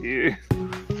got you.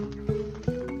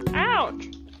 Ouch!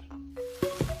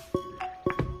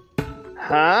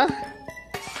 Huh?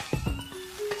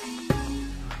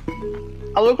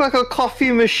 I look like a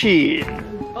coffee machine.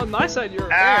 On my side, you're a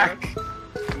bear. Ack.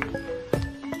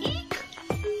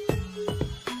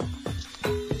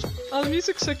 Oh, the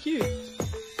music's so cute.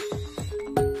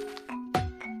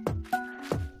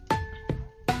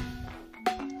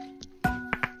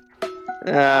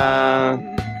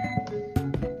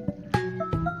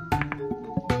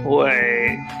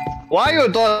 Wait. Why are your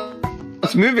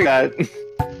dots moving that?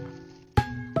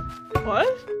 What?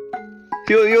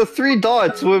 Your three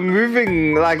dots were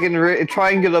moving like in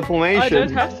triangular formation. I don't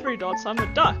have 3 dots, I'm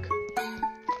a duck.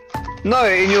 No,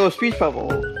 in your speech bubble.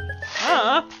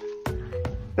 Ah.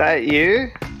 That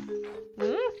you?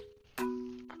 Hmm?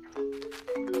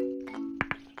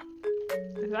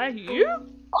 Is that you?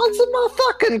 Answer my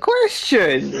fucking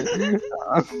question!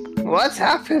 What's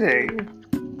happening?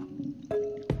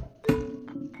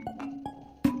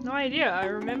 No idea, I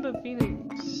remember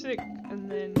feeling sick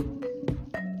and then...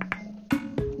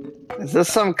 Is this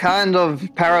some kind of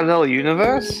parallel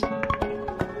universe? I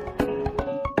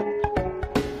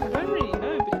don't really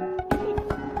know, but you look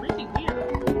really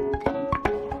weird.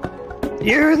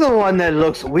 You're the one that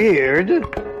looks weird.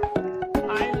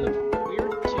 I look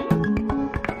weird too?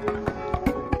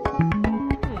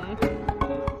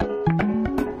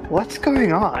 What's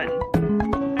going on?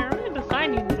 I remember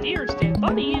finding the deer's dead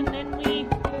body and then we...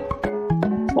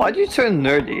 Why'd you turn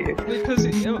nerdy? Because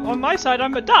on my side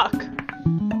I'm a duck.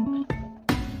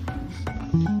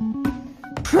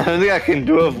 I don't think I can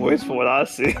do a voice for what I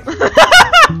see.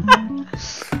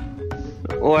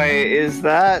 Wait, is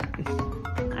that...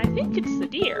 I think it's the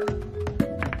deer.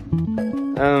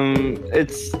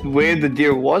 It's where the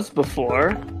deer was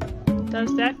before.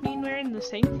 Does that mean we're in the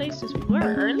same place as we were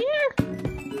earlier?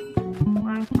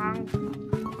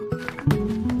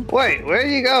 Wait, where are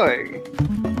you going?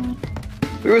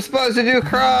 We were supposed to do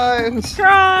crimes!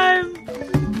 Crime!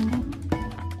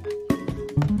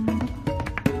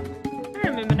 I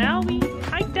remember now, we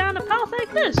hiked down a path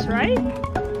like this, right?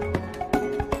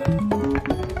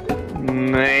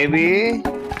 Maybe?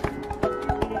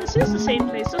 This is the same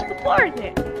place as before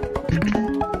then.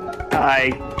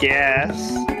 I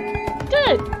guess.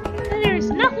 Good! Then there's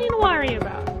nothing to worry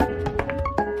about.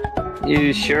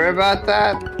 You sure about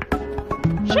that?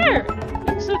 Sure,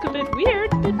 things look a bit weird,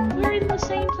 but we're in the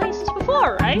same place as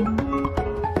before, right?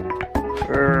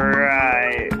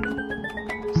 Right.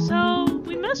 So,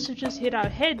 we must have just hit our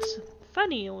heads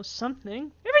funny or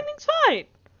something. Everything's fine.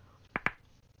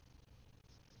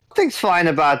 Nothing's fine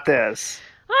about this.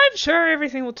 I'm sure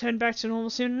everything will turn back to normal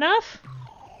soon enough.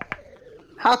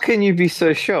 How can you be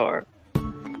so sure?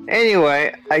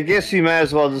 Anyway, I guess we may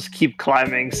as well just keep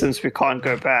climbing since we can't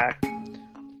go back.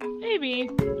 Maybe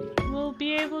we'll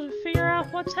be able to figure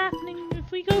out what's happening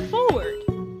if we go forward.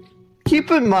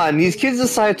 Keep in mind, these kids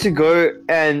decide to go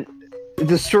and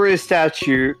destroy a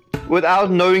statue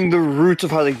without knowing the route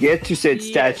of how to get to said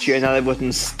statue, and now they've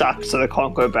gotten stuck so they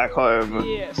can't go back home.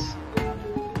 Yes.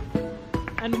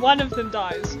 And one of them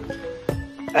dies.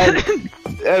 And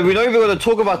we're not even going to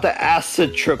talk about the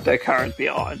acid trip they're currently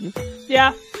on.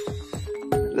 Yeah.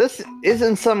 This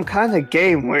isn't some kind of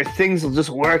game where things will just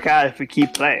work out if we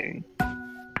keep playing.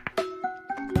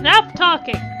 Enough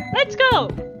talking. Let's go.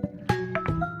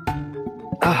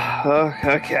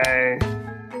 Okay.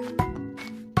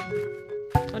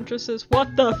 Hunter says,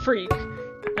 "What the freak?"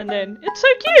 And then, "It's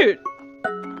so cute."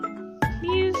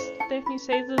 Please let me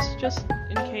say this just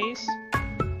in case.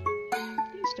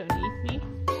 Please don't eat me.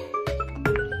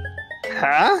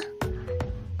 Huh?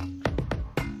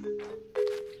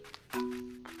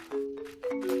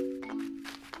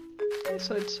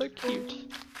 So it's so cute.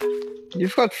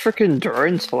 You've got frickin'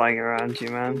 drones flying around you,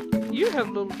 man. You have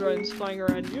little drones flying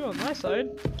around you on my side.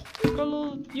 I've got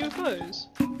little UFOs.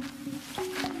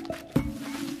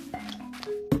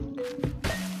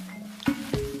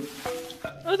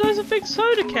 Oh, those are big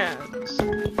soda cans.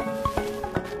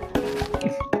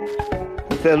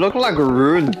 They look like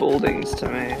ruined buildings to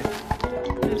me.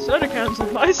 There's soda cans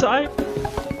on my side.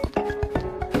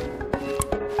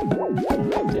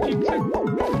 Did you click?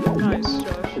 Nice,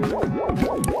 Josh.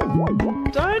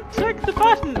 Don't click the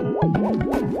button!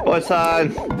 What's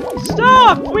on?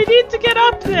 Stop! We need to get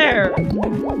up there!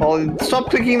 Well, stop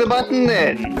clicking the button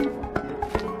then.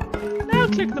 Now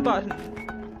click the button.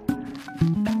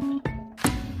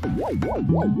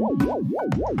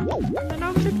 And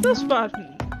now click this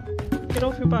button. Get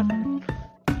off your button.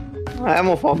 I am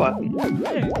off my button.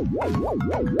 Hey.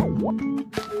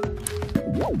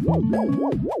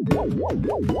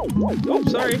 Oh,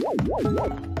 sorry.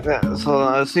 Yeah, so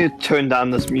I just need to turn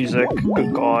down this music.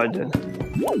 Good god.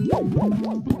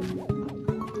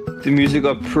 The music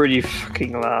got pretty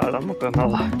fucking loud, I'm not gonna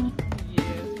lie. Yeah,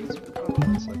 it's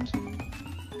probably sucked.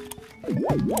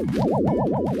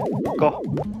 Go.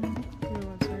 Give me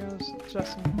 1 second, I was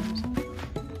adjusting the music.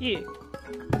 Yeah.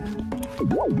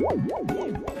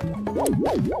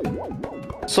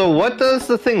 So what does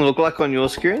the thing look like on your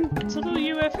screen? It's a little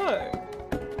UFO.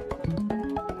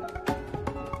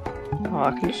 Oh,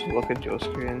 I can just look at your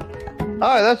screen.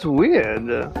 Oh, that's weird.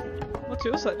 What's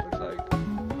your side look like?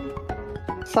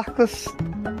 It's like this,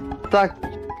 like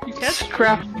You can't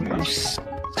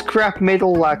scrap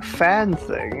metal like fan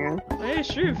thing. Hey,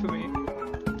 shoot for me.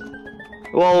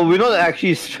 Well, we're not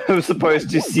actually supposed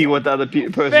to see what the other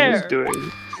person is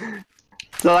doing.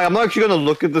 So like, I'm not actually gonna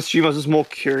look at the stream. I was just more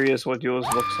curious what yours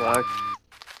looks like.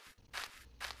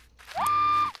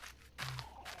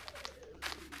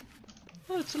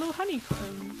 Oh, it's a little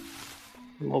honeycomb.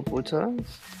 More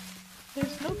buttons.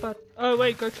 There's no button. Oh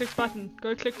wait, go click button.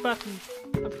 Go click button.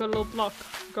 I've got a little block.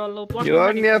 I've got a little block. You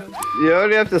only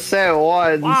have to say it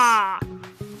once. Ah!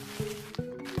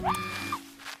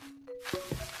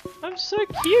 I'm so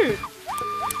cute.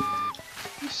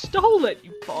 You stole it,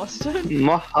 you bastard.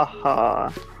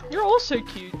 Mahaha. You're also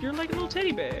cute. You're like a little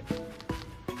teddy bear.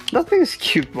 Nothing's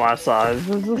cute my side.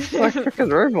 It's just like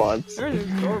freaking robots.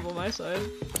 Everything's adorable my side.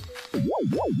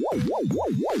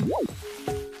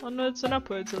 Onwards and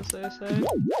upwards, as they say.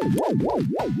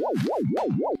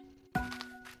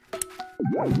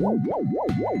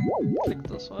 Click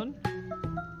this one.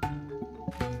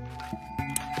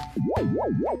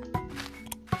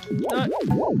 No.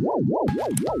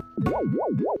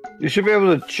 You should be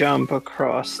able to jump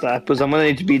across that, because I'm gonna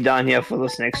need to be down here for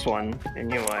this next one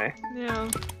anyway. Yeah.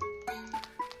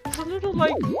 It's a little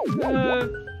like,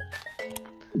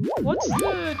 what's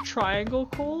the triangle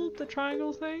called? The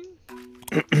triangle thing?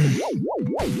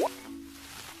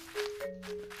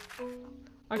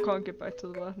 I can't get back to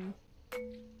the button.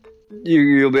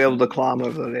 You'll be able to climb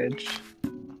over the ledge.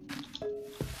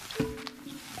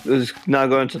 Just now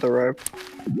go into the rope.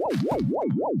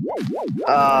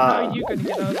 How are you gonna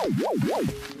get up?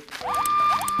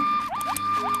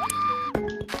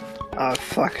 Oh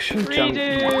fuck, I should've jumped.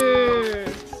 Redo!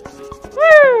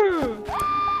 Woo!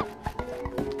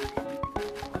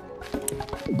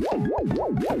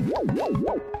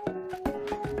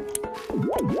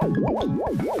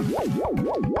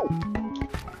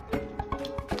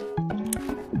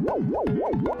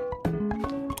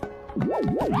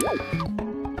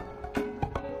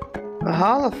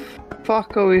 How the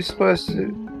fuck are we supposed to? I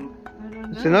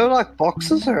don't Is there know. no like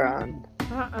boxes around?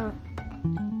 I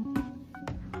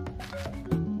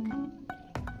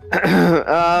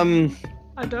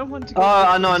don't want to go.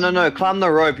 Oh, no. Climb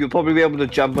the rope. You'll probably be able to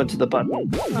jump onto the button. Oh,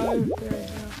 there we go.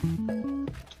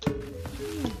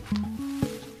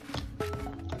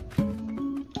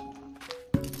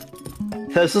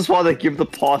 This is why they give the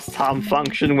pastime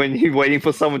function when you're waiting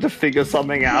for someone to figure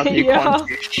something out and you can't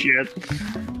do shit.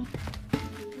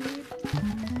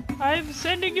 I'm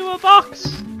sending you a box!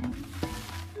 Do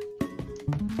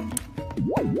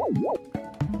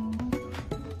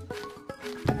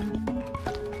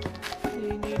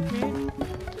you need me?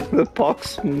 The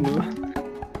box?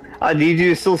 I need you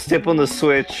to still step on the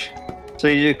switch. So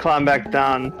you need to climb back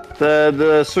down.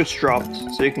 The switch dropped,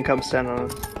 so you can come stand on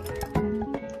it.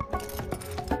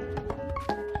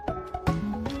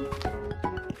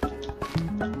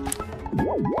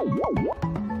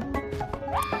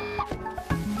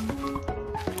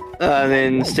 And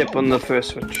then step on the first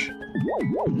switch.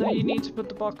 No, you need to put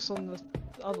the box on the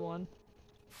other one.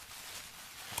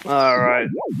 Alright.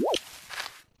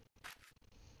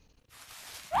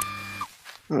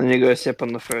 And then you go step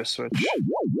on the first switch.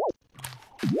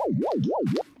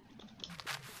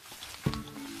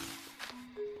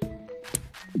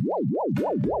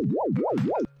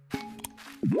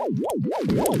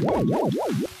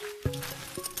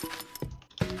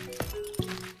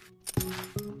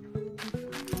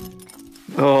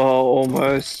 Oh,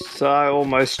 almost. I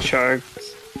almost choked.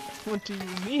 What do you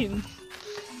mean?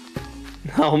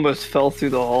 I almost fell through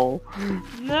the hole.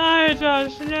 No,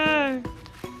 Josh, no!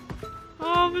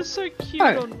 Oh, it was so cute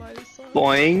Oh. on my side.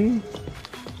 Boing.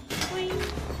 Boing.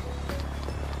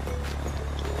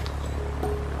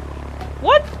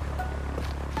 What?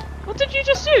 What did you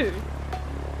just do?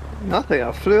 Nothing,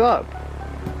 I flew up.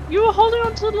 You were holding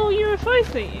on to the little UFO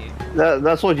thingy.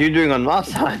 That's what you're doing on my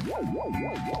side.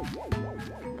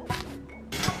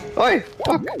 Oi,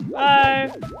 fuck.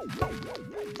 Bye.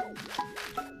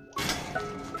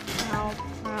 Ow,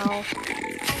 ow.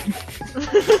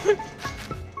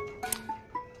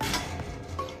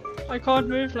 I can't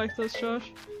move like this, Josh.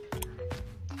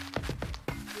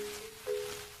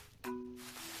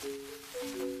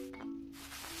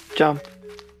 Jump.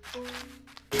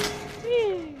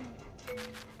 Yay.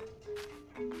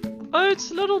 Oh,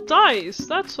 it's little dice.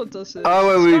 That's what this is.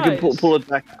 Oh, It's wait, we can dice. pull it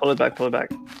back, pull it back, pull it back.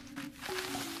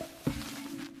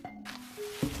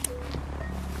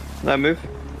 No, move.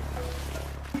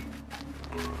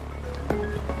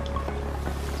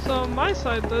 So on my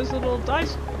side, those little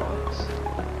dice blocks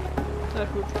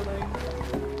that we're pulling.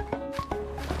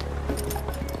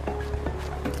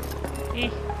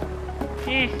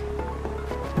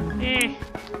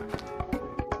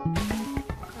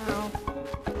 Ow.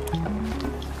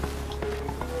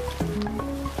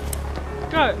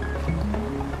 Go.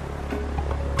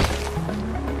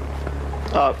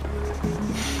 Up.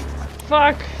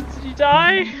 Fuck. Did you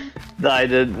die? I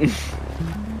did.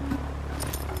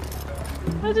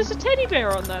 Oh, there's a teddy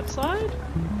bear on that side.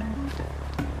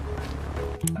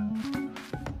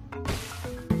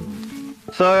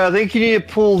 So I think you need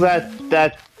to pull that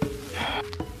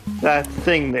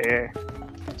thing there.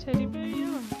 A teddy bear,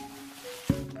 yeah.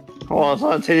 Oh, it's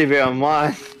not a teddy bear on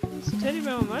mine. It's a teddy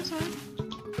bear on my side.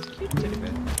 It's a cute teddy bear.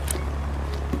 And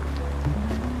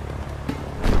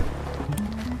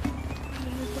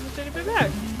then we put the teddy bear back.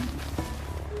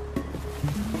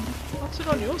 What's it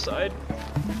on your side?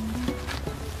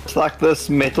 It's like this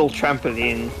metal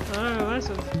trampoline. Oh, that's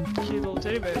a cute little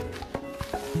teddy bear.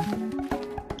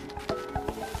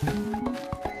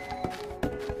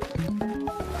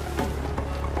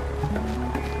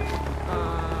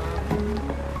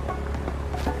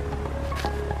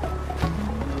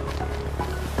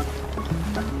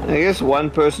 I guess one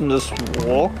person just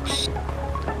walks,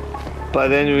 but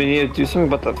then we need to do something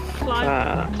about the.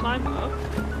 Climb up.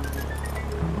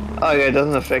 Oh yeah, it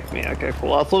doesn't affect me. Okay,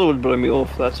 cool. I thought it would blow me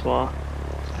off. That's why.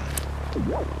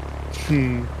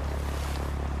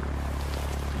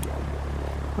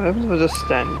 What happens if I just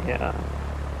stand here?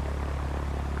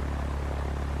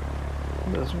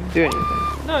 It doesn't do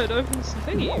anything. No, it opens the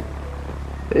thingy.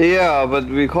 Yeah, but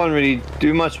we can't really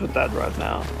do much with that right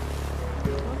now.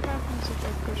 What happens if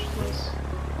I push this?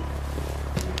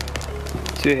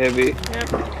 Too heavy. Yep.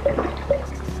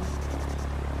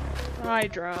 I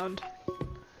drowned.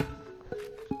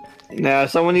 Now,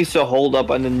 someone needs to hold up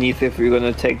underneath if you're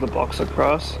gonna take the box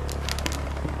across.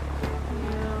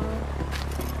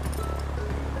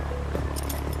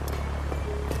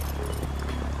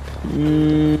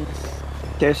 Yeah.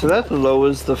 Okay, so that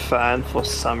lowers the fan for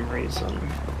some reason.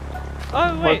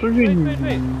 Oh wait, wait.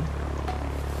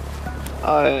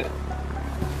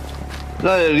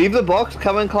 No, leave the box,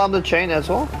 come and climb the chain as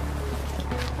well.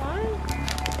 Why?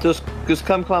 Just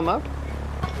come climb up.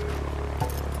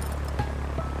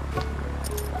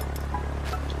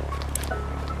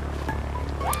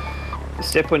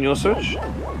 Step on your switch.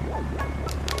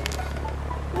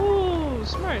 Ooh,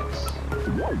 smarts.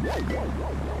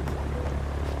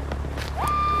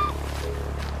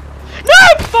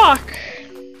 No, fuck!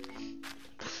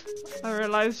 I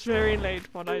realized very late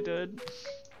what I did.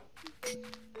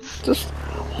 Just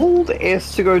hold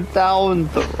S to go down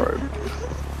the rope.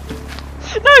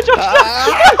 No, Josh!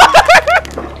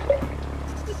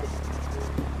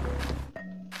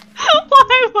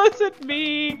 Why was it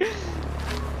me?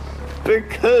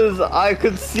 Because I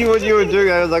could see what you were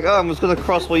doing. I was like, oh, I'm just gonna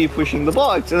cross while you're pushing the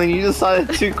box, and then you decided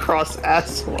to cross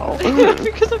as well.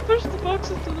 Because I pushed the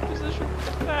box into the position of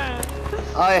the fan.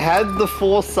 I had the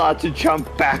foresight to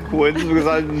jump backwards because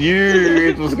I knew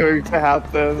it was going to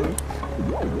happen.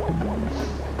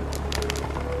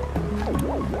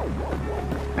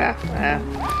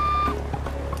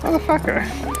 Motherfucker.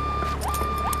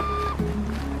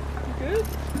 Good?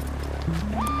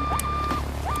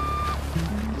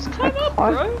 Just climb up,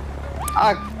 bro.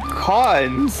 I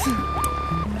can't.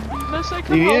 Unless I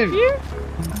can help you?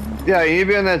 Yeah, you need to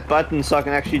be on that button so I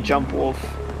can actually jump off.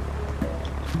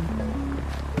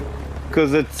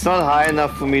 Because it's not high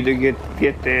enough for me to get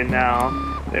there now.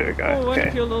 There we go. Oh, one okay.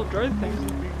 of your little drone things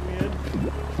would be weird.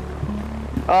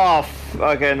 Oh,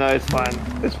 okay, no, it's fine.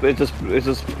 It just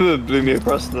blew me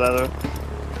across the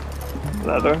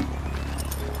ladder.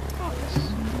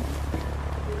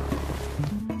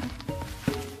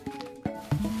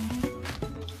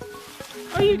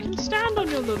 Oh, you can stand on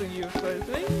your little UFO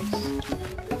things.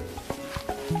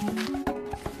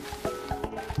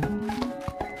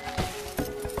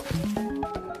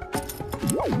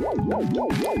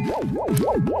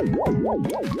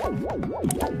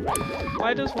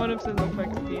 Why does one of them look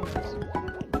like a penis?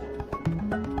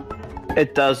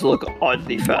 It does look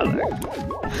oddly phallic.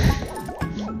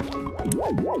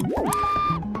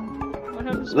 What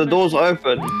happens The door's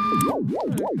open.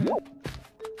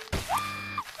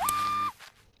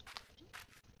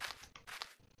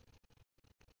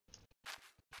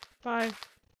 Okay. Bye.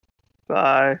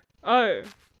 Bye. Oh.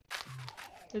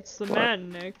 It's the man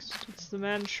next. It's the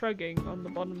man shrugging on the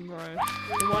bottom row.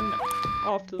 The one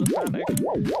after the phallic.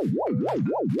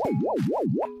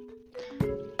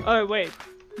 Oh, wait.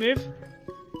 Move.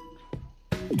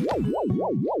 There's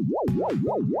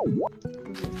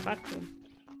a fat one.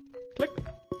 Click.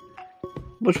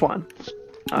 Which one?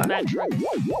 Man shrugging.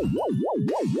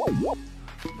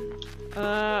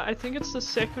 I think it's the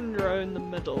second row in the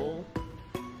middle.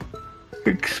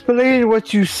 Explain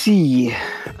what you see.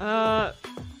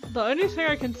 The only thing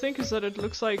I can think is that it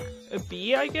looks like a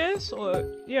bee, I guess? Or,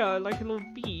 yeah, like a little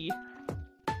bee.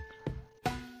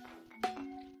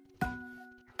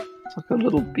 It's like a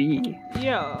little bee.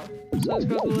 Yeah. So it's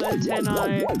got little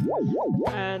antennae,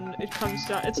 and it comes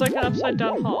down. It's like an upside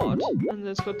down heart, and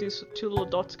it's got these two little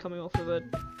dots coming off of it.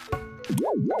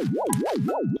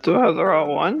 Do I have the right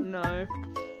one? No.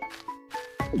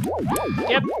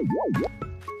 Yep.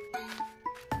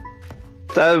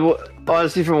 That,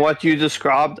 honestly, from what you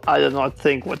described, I did not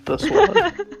think what this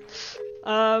was.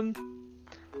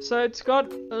 So it's got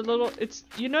a little,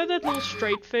 you know that little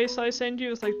straight face I send you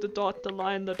with like the dot, the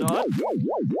line, the dot?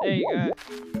 There you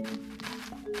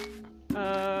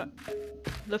go.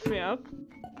 Lift me up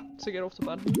to get off the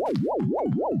button.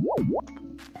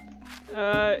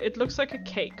 It looks like a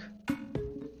cake.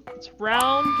 It's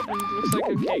round and it looks like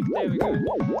a cake. There we go.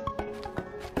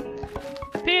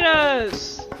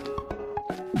 Penis!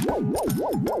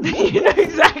 You know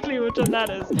exactly which one that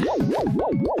is. Did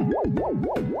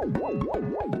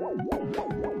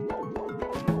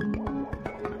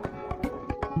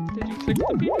you click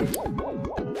the penis?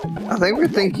 I think we're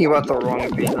thinking about the wrong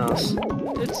penis.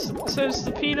 So it's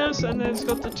the penis and then it's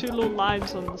got the two little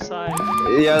lines on the side.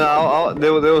 Yeah, no,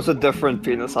 there was a different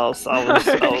penis I was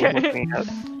Okay. looking at.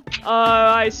 Oh,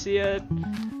 I see it.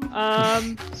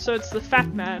 So it's the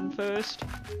fat man first.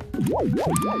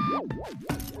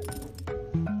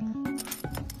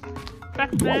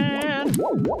 Fat man!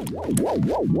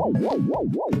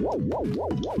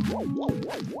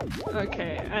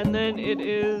 Okay, and then it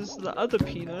is the other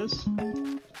penis.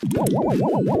 And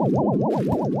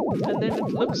then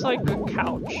it looks like a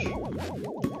couch.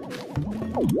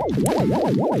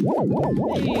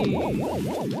 Hey.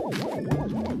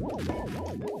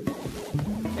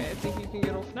 Okay, I think you can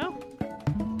get off now.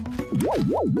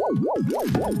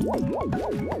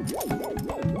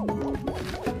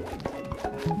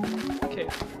 Okay.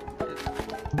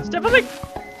 Step on the...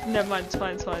 Never mind, it's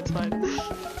fine, it's fine, it's fine.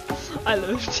 I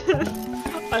lived.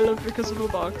 I lived because of the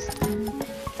box.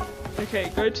 Okay,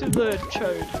 go to the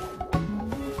chode.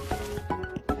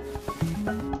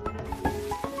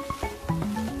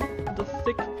 The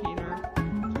thick peener.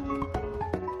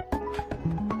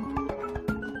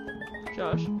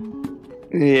 Josh.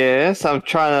 Yes, I'm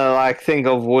trying to like think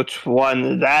of which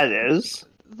one that is.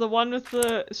 The one with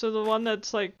the... So the one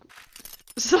that's like...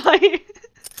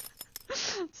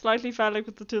 Slightly phallic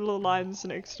with the two little lines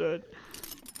next to it.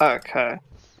 Okay.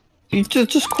 You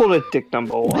just call it dick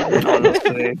number 1,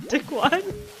 honestly. Dick 1?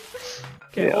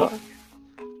 Okay, Yeah.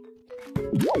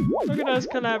 well, look at us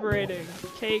collaborating.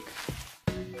 Cake.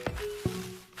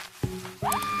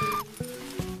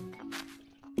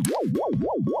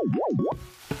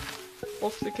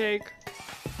 Off the cake.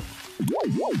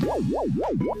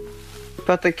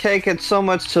 But the cake had so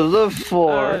much to live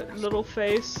for. Little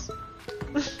face.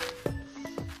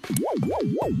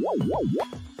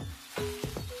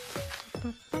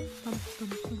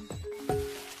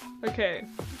 Okay,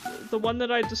 the one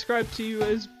that I described to you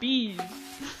as bees.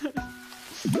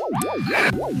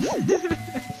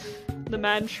 The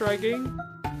man shrugging.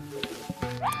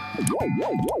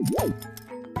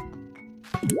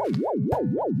 I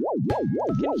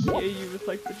can hear you with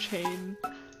like the chain.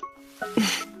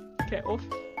 Okay, off.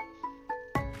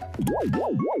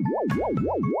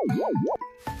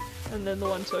 And then the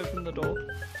one to open the door.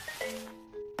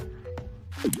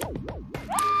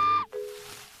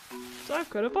 So I've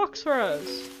got a box for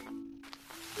us.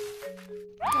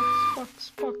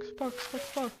 Box, box, box, box,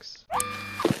 box, box.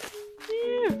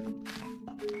 Yeah.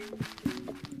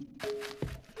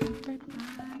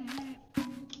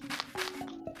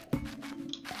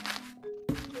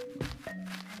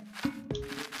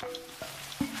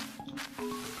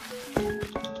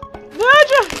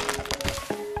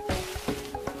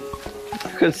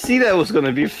 I could see that was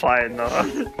gonna be fine though.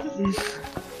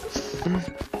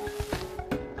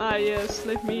 Ah yes,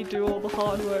 let me do all the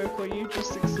hard work while you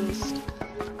just exist.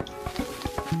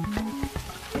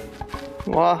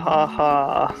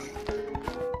 Wahaha.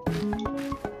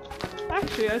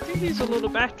 Actually, I think these are little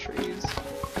batteries.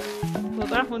 Well,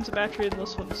 that one's a battery and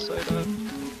this one's soda.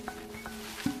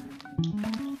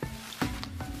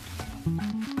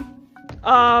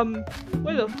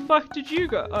 Where the fuck did you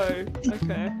go? Oh,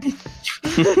 okay.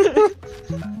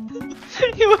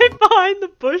 You went behind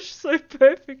the bush so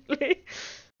perfectly.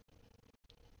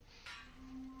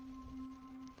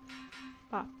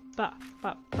 Ba ba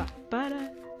ba ba ba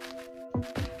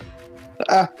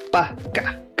da. Ba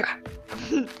ga ga.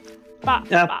 Ba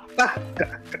Ba ba ga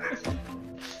ga.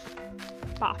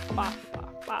 ba ba ba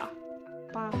ba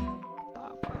ba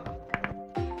ba.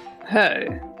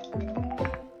 Hey.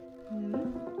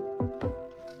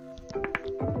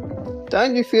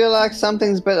 Don't you feel like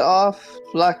something's a bit off?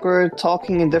 Like we're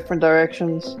talking in different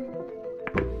directions?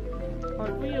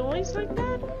 Aren't we always like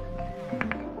that?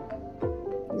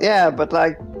 Yeah, but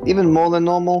like, even more than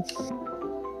normal.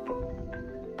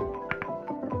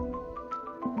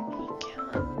 We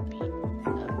can be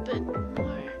a bit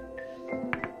more.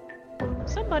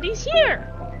 Somebody's here!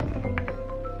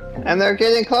 And they're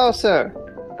getting closer.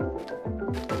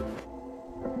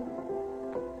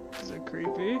 Is it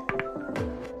creepy?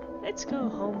 Let's go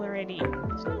home already.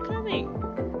 He's not coming.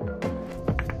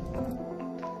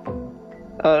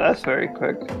 Oh, that's very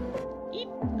quick. Eat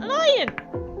a lion!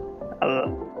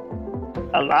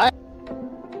 A lion?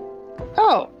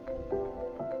 Oh!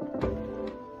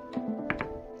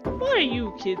 What are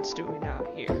you kids doing out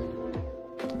here?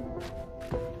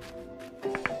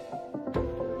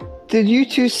 Did you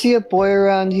two see a boy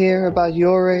around here about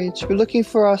your age? We're looking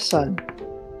for our son.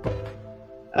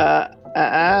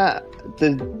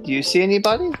 Did you see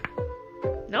anybody?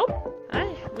 Nope.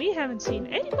 We haven't seen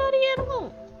anybody at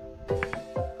all.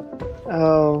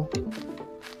 Oh.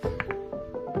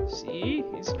 See?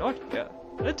 He's not here.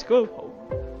 Let's go home.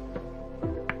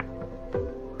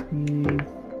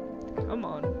 Come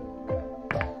on.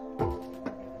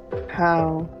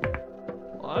 How?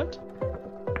 What?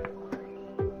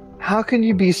 How can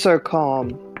you be so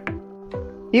calm?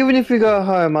 Even if we go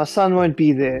home, our son won't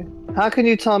be there. How can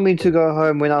you tell me to go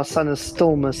home when our son is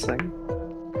still missing?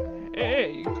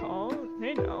 Hey,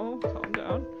 hey now, calm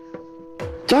down.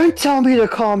 Don't tell me to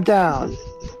calm down!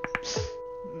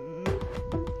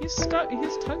 His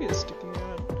tongue is sticking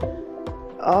out.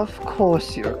 Of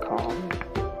course you're calm.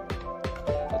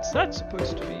 What's that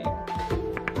supposed to be?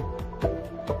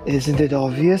 Isn't it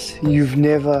obvious? You've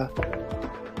never...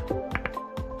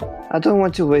 I don't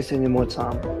want to waste any more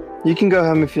time. You can go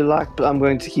home if you like, but I'm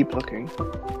going to keep looking.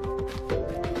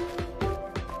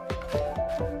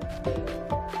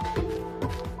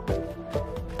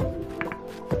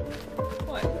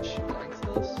 Why is she like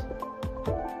this?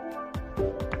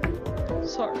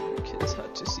 Sorry the kids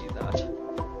had to see that.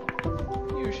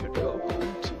 You should go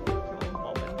home too. Your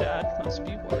mom and dad must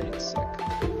be worried sick.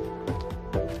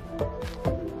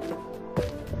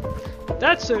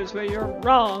 That shows where you're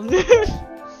wrong.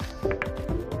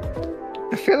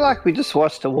 I feel like we just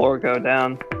watched a war go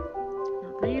down. A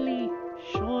really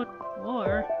short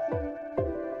war.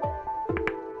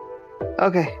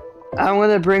 Okay, I'm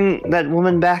gonna bring that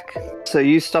woman back, so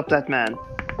you stop that man.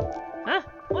 Huh?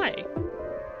 Why?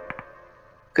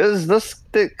 Because this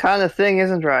kind of thing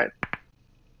isn't right.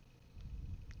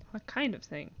 What kind of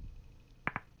thing?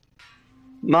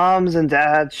 Moms and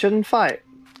dads shouldn't fight.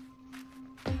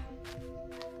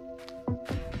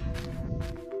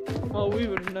 Well, we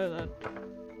wouldn't know that.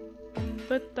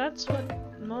 But that's what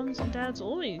moms and dads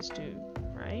always do,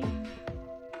 right?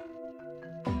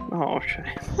 Oh, shame.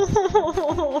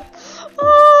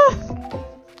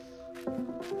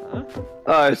 Huh?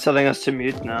 Oh, it's telling us to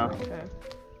mute now. Okay.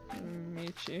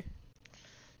 Mute you.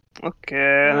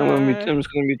 Okay, I'm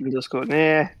just gonna mute in Discord.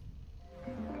 Yeah.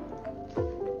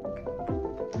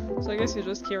 So I guess you're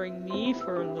just hearing me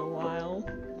for a little while.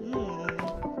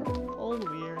 All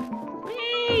weird.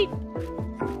 Wait!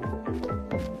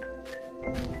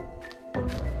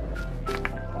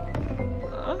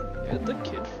 You're the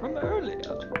kid from earlier.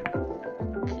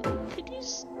 Could you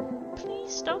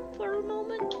please stop for a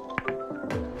moment?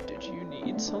 Did you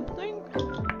need something?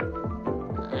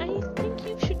 I think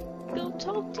you should go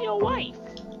talk to your wife.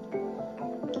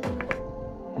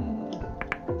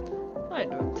 I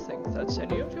don't think that's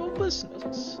any of your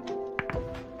business.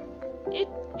 It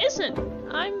isn't.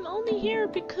 I'm only here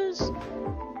because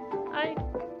I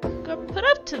got put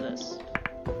up to this.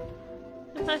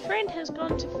 And my friend has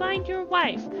gone to find your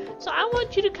wife, so I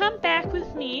want you to come back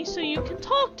with me so you can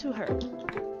talk to her.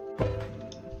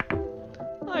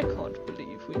 I can't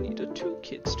believe we needed 2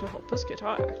 kids to help us get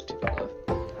our act together.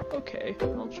 Okay,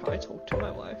 I'll try to talk to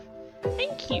my wife.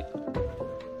 Thank you.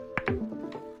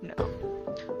 Now,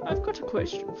 I've got a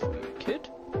question for you, kid.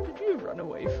 Did you run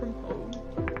away from home?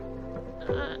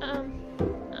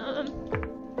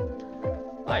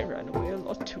 I ran away a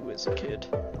lot too as a kid.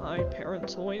 My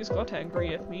parents always got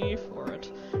angry at me for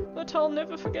it, but I'll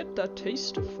never forget that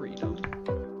taste of freedom.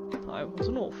 I was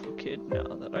an awful kid now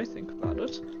that I think about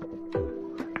it.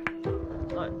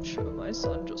 I'm sure my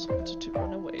son just wanted to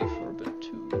run away for a bit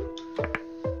too.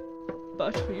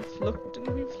 But we've looked and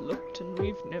we've looked and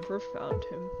we've never found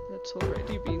him. It's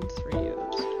already been 3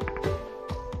 years.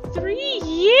 3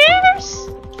 years?!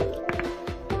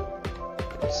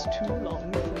 It's too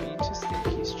long for me to think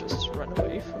he's just run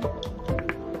away from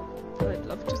home. I'd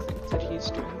love to think that he's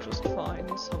doing just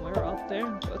fine somewhere out there,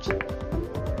 but...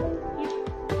 You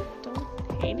don't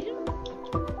hate him?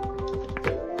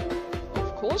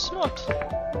 Of course not.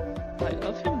 I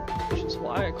love him, which is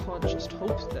why I can't just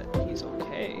hope that he's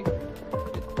okay.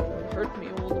 It would hurt me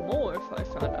all the more if I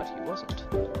found out he wasn't.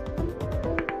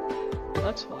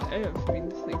 That's why I've been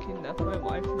thinking that my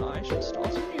wife and I should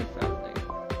start a new family.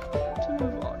 To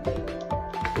move on.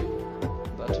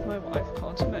 But my wife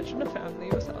can't imagine a family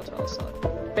without our son.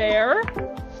 Bear?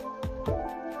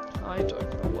 I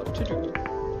don't know what to do.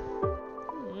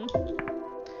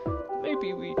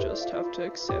 Maybe we just have to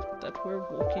accept that we're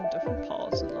walking different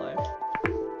paths in life.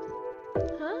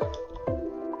 Huh?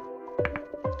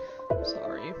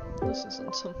 Sorry, this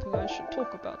isn't something I should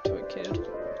talk about to a kid.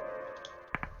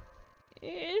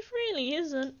 It really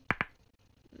isn't.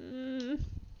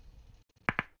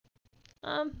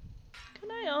 Can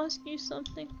I ask you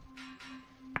something?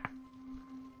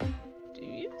 Do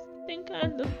you think I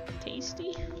look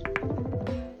tasty?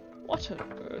 What on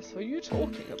earth are you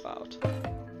talking about?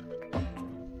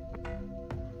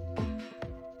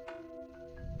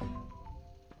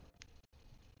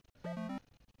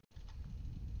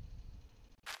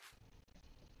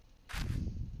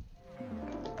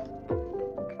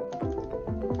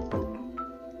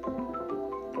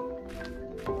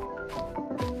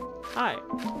 Hi.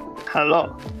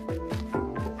 Hello.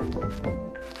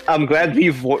 I'm glad we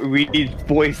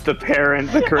voiced the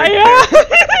parent the correct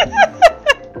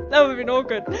That would have been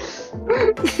awkward.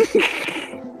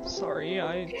 Sorry,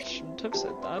 I shouldn't have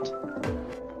said that.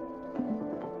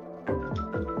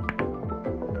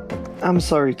 I'm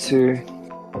sorry too.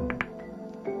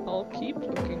 I'll keep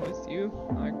looking with you.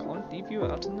 I can't leave you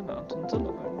out in the mountains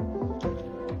alone.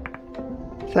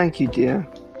 Thank you, dear.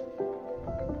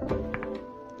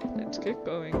 Let's get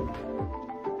going.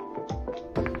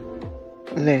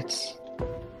 Let's.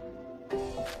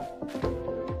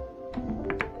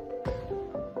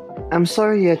 I'm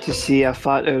sorry you had to see our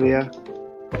fight earlier.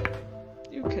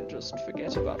 You can just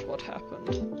forget about what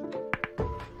happened.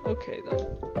 Okay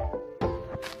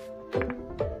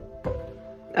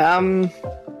then.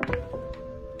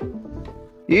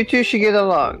 You two should get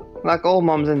along, like all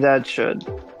moms and dads should.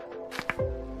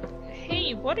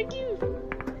 Hey, what are you?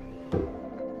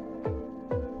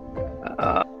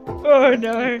 Oh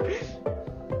no.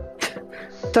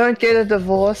 Don't get a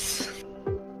divorce.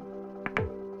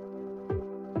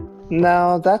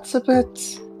 Now that's a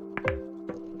bit...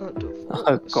 A divorce.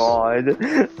 Oh god.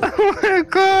 Oh my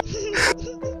god.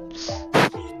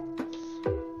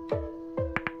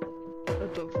 A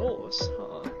divorce,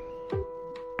 huh?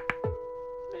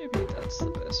 Maybe that's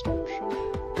the best option.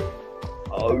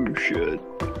 Oh shit.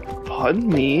 Pardon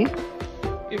me?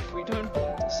 If we don't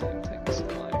want the same things in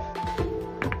life,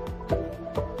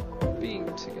 being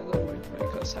together won't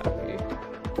make us happy.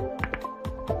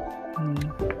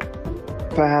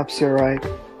 Perhaps you're right.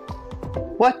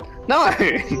 What? No!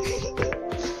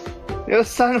 Your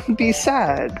son would be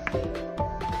sad.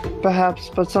 Perhaps,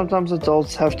 but sometimes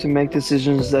adults have to make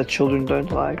decisions that children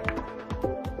don't like.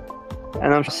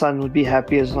 And I'm sure son would be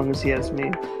happy as long as he has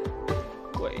me.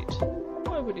 Wait,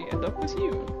 why would he end up with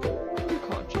you? You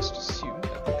can't just assume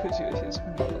that because you're his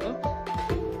mother.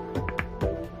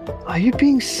 Are you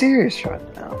being serious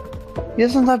right now? He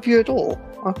doesn't love you at all.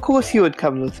 Of course he would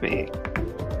come with me.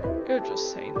 You're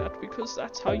just saying that because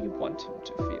that's how you want him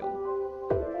to feel.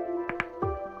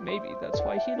 Maybe that's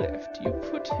why he left. You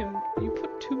put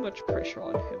too much pressure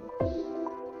on him.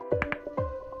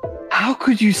 How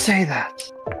could you say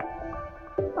that?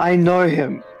 I know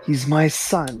him. He's my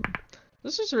son.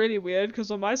 This is really weird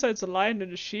because on my side's a lion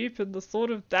and a sheep, and the thought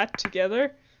of that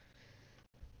together.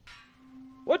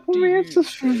 What do you? It's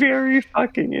just very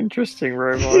fucking interesting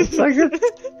romance. Like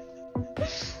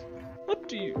it's... What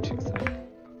do you two think?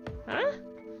 Huh?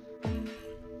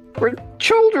 We're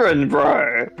children,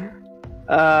 bro.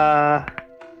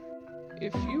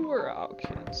 If you were our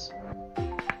kids,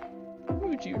 who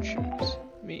would you choose?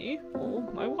 Me or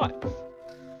my wife?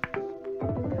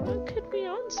 How could we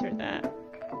answer that?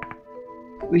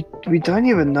 We don't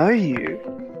even know you.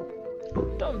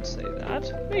 Don't say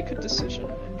that. Make a decision,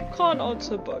 and you can't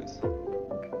answer both.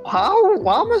 How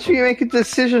must we make a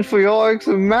decision for your oath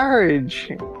of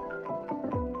marriage?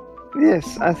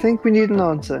 Yes, I think we need an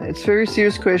answer. It's a very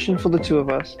serious question for the two of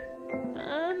us.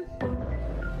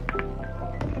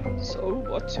 So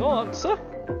what's your answer?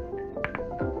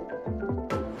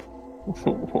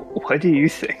 What do you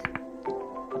think?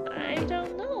 I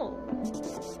don't know.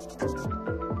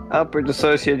 Oh, we're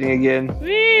dissociating again.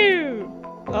 Woo!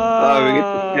 Oh, we get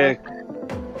to pick.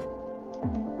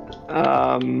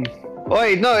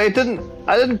 Wait, no, it didn't.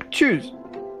 I didn't choose.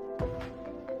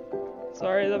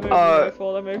 Sorry, that moved my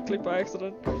fault. I made click by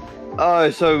accident. Oh,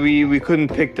 so we couldn't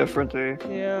pick differently.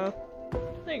 Yeah.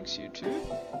 Thanks, you two.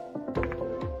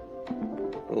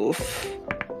 Oof.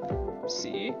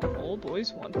 See, all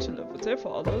boys want to live with their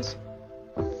fathers.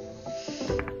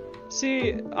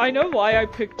 See, I know why I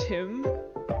picked him.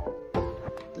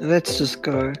 Let's just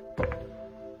go.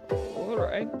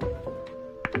 Alright.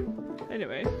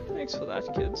 Anyway, thanks for that,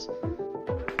 kids.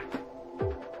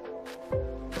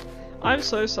 I'm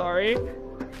so sorry.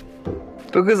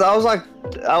 Because I was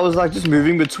like just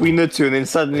moving between the two, and then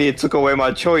suddenly it took away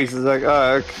my choice. It's like,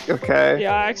 oh, okay.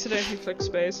 Yeah, I accidentally clicked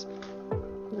space.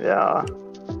 Yeah.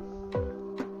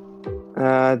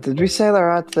 Did we say the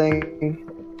right thing?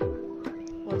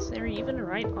 Was there even a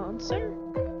right answer?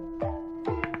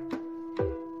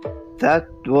 That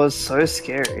was so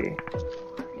scary.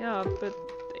 Yeah, but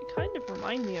they kind of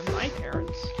remind me of my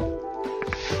parents.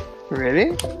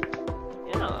 Really?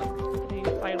 Yeah, they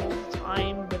fight all the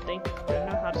time, but they don't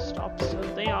know how to stop, so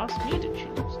they asked me to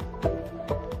choose.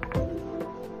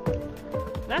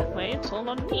 That way, it's all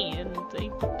on me, and they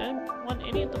don't want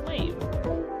any of the blame.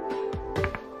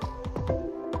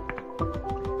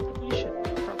 We should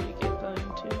probably get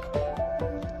going too.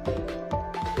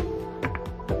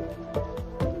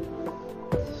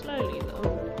 Slowly,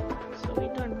 though, so we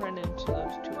don't run into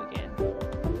those two again.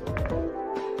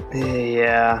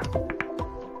 Yeah.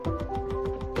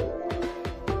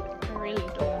 I really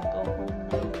don't want to go home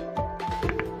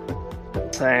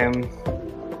now. Same.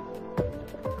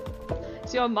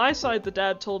 See, on my side, the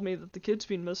dad told me that the kid's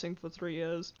been missing for 3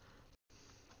 years.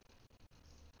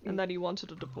 And that he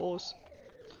wanted a divorce.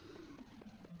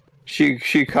 She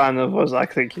kind of was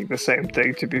like thinking the same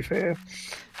thing, to be fair.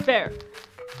 Fair.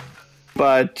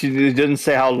 But she didn't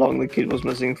say how long the kid was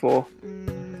missing for.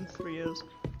 3 years.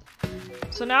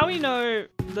 So now we know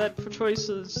that for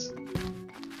choices...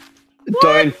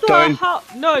 Don't. How?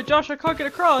 No, Josh, I can't get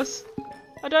across.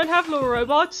 I don't have little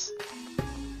robots.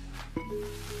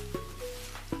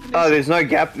 Oh, there's no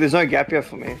gap. There's no gap here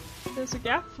for me. There's a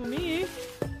gap for me.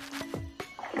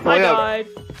 Oh, I yeah. died.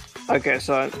 Okay,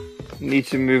 so I need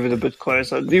to move it a bit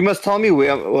closer. You must tell me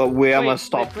where I must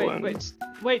stop.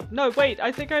 Wait, no, wait.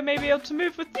 I think I may be able to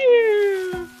move with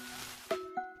you.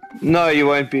 No, you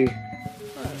won't be.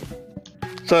 Oh,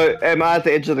 So, am I at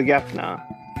the edge of the gap now?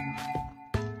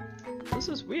 this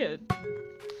is weird.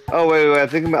 Oh, wait, I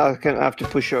think I have to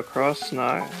push you across.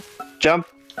 No. Jump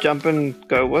and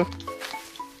go with.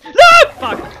 No!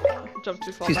 Fuck! I jumped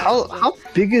too far. Jeez, by how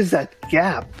accident. big is that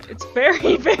gap? It's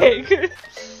very big.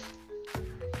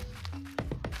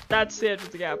 That's the edge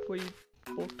of the gap where you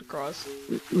walked across.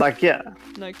 Like, yeah.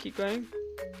 No, keep going.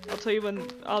 I'll tell you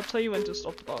when to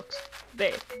stop the box.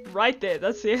 There. Right there.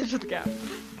 That's the edge of the gap.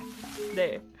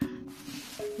 There.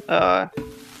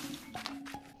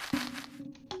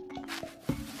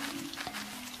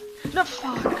 No,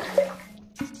 fuck.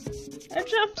 I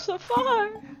jumped so far.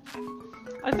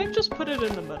 I think just put it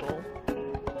in the middle.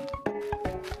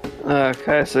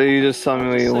 Okay, so you just tell me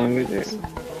what you want me to do.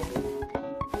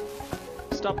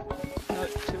 Stop. No,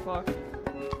 too far.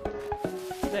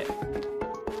 There.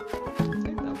 I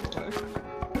think that will work.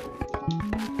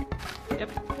 Yep.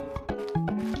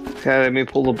 Okay, let me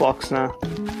pull the box now.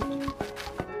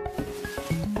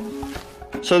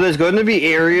 So there's going to be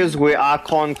areas where I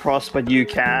can't cross, but you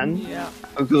can. Yeah.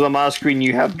 Because on my screen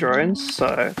you have drones,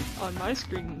 so... On my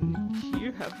screen,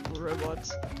 you have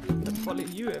robots that follow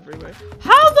you everywhere.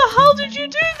 How the hell did you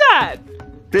do that?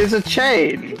 There's a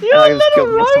chain! Your I just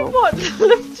little killed myself. robot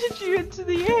lifted you into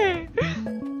the air.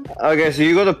 Okay, so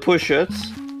you gotta push it,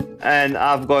 and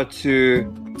I've got to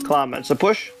climb it. So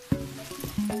push.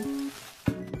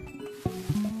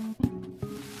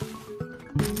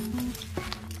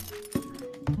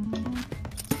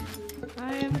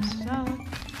 I am stuck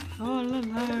all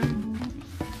alone.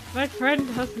 My friend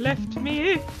has left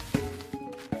me.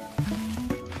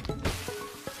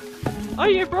 Oh,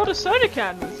 you brought a soda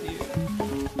can with you.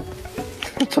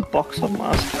 It's a box of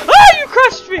masks. Oh, you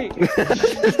crushed me!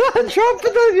 Drop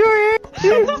it on your head!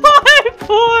 My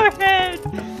forehead!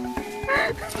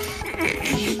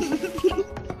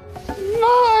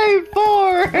 My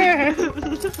forehead!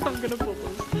 I'm gonna pull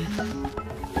this.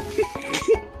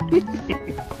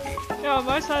 Yeah, on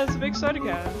my side is a big soda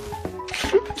can.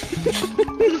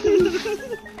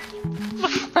 My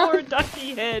poor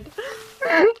ducky head.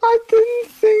 I didn't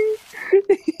think.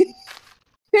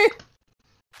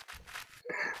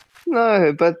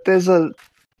 No, but there's a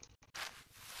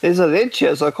ledge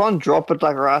here, so I can't drop it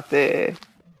like right there.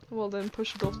 Well, then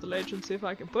push it off the ledge and see if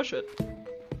I can push it.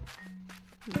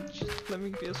 Just let me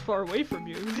be as far away from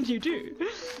you when you do.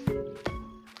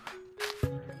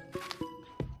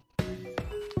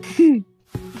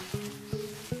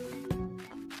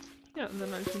 Yeah, and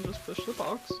then I can just push the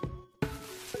box.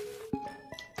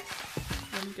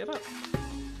 And get up.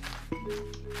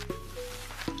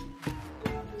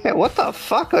 Yeah, what the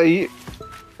fuck are you?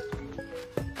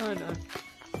 Oh no.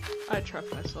 I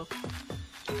trapped myself.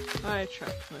 I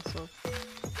trapped myself.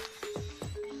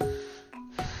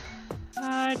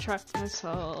 I trapped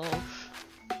myself.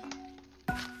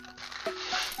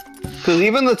 Because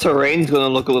even the terrain's gonna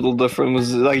look a little different.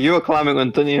 Was like you were climbing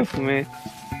on thin air for me.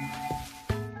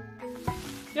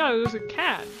 Yeah, there's a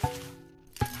cat.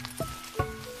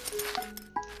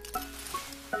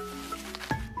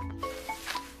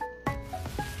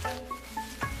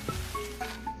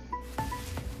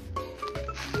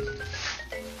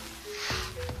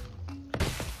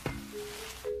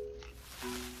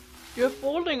 You're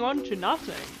falling onto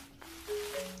nothing.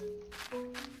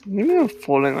 You mean I'm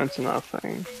falling onto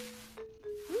nothing?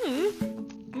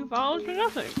 You fell onto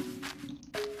nothing.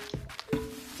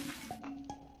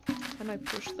 Can I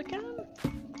push the can?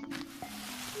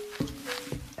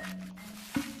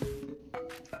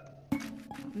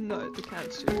 No, the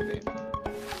can's too heavy.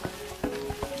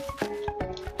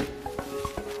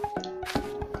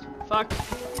 Fuck.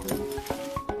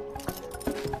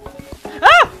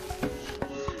 Ah!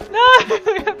 No!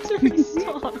 We have to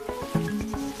restart.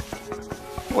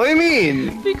 What do you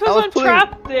mean? Because I'm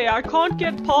trapped there, I can't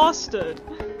get past it.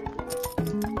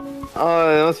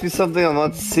 Oh, it must be something I'm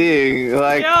not seeing.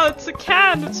 Like, Yeah, it's a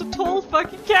can, it's a tall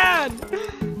fucking can.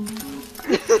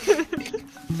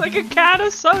 It's like a can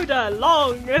of soda,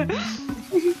 long.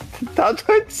 I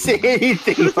don't see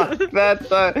anything like that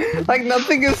though. Like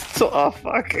nothing is oh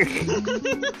fuck.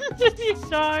 You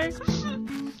die.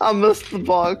 I missed the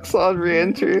box on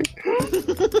re-entry.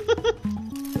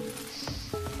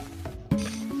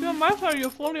 Yeah, my side, you're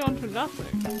falling onto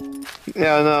nothing.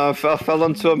 Yeah, no, I fell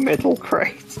onto a metal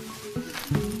crate.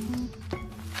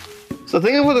 So I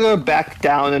think I'm gonna go back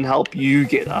down and help you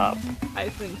get up. I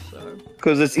think so.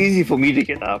 Because it's easy for me to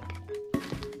get up.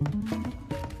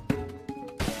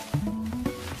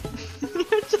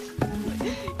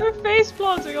 You're face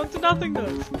planting onto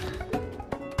nothingness.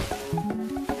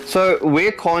 So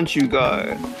where can't you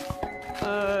go?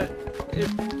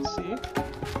 See?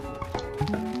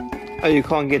 Oh, you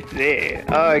can't get there.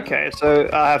 Oh, okay, so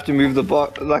I have to move the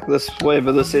box like this,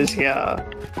 whatever this is here,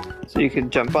 so you can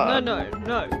jump up. No.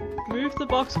 Move the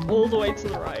box all the way to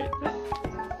the right.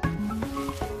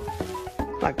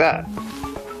 Like that.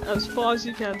 As far as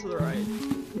you can to the right.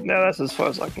 No, that's as far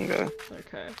as I can go.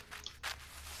 Okay.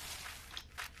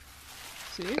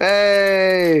 See?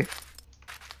 Hey!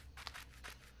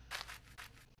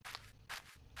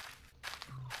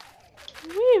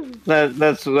 Woo.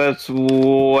 That's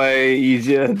way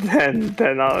easier than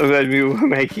we were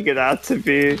making it out to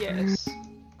be. Yes.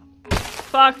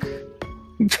 Fuck.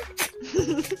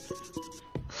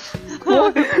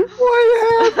 What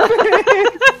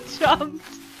happened? Jumped.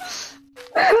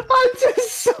 I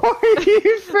just saw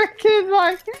you freaking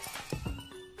like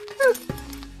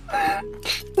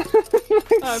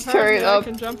Oh, straight apparently I up.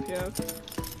 can jump here.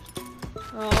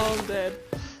 Oh, I'm dead.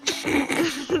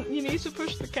 You need to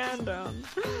push the can down.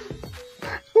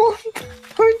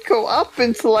 Don't go up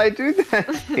until I do that.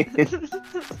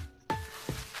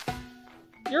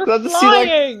 You're Glad to see, like-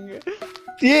 flying!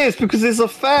 Yes, because there's a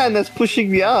fan that's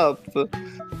pushing me up.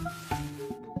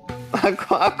 I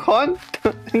can't.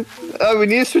 Oh, we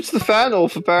need to switch the fan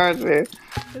off, apparently.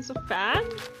 There's a fan?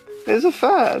 There's a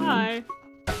fan. Hi.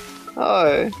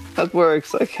 Oh, that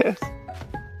works, I guess.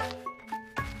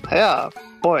 Yeah,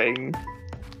 boing.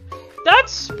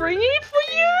 That's springy for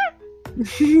you?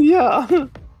 Yeah.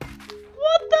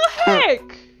 What the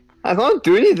heck? I can't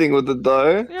do anything with it,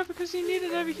 though. Yeah, because you need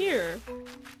it over here.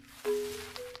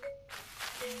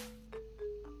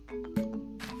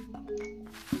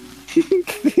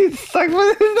 It's like,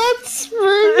 what is that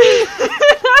spring?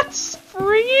 That's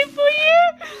springy for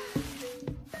you?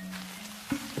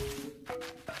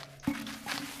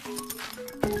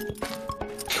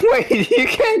 Wait, you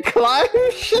can't climb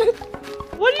shit?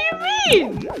 What do you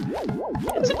mean?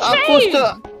 It's a chain!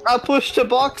 I pushed a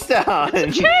box down.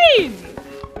 It's a chain!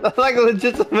 Like a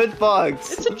legitimate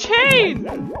box. It's a chain!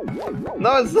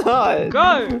 No, it's not.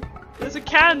 Go! There's a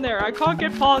can there, I can't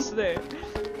get past there.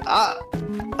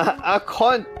 I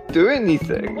can't do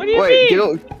anything. What do you Wait,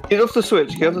 mean? get off the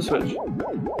switch. Get off the switch.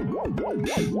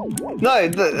 No,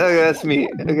 okay, that's me.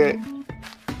 Okay.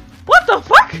 What the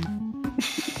fuck?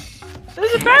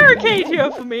 There's a barricade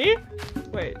here for me.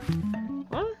 Wait.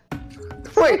 What?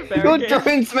 Wait, Not a your barricade.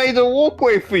 drone's made a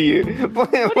walkway for you.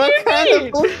 What do you kind mean?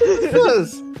 of bullshit is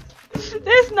this?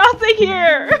 There's nothing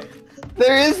here!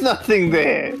 There is nothing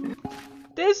there.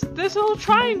 There's this little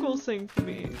triangle thing for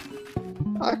me.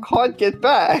 I can't get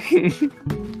back.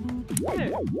 Where?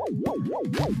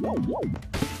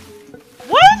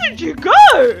 Where did you go?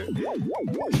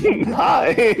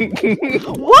 Hi.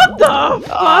 What the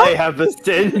fuck? I have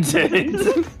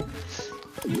ascended.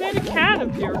 You made a can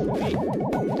appear for me.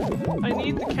 I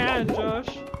need the can,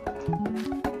 Josh.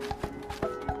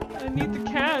 I need the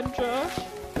can, Josh.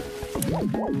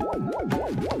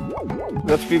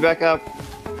 Let's be back up.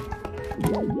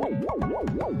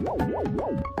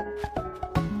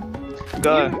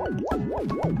 Go.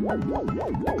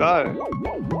 Go.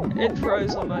 It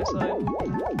froze on my side.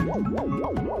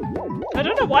 I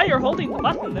don't know why you're holding the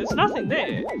button. There's nothing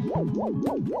there.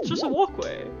 It's just a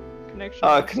walkway. Connection.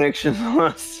 Oh, connection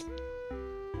lost.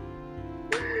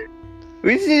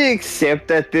 We just need to accept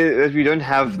that that we don't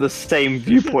have the same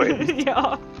viewpoint.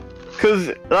 Yeah.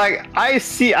 Cause like I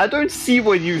don't see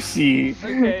what you see.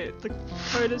 Okay, the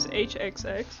code is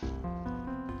HXX.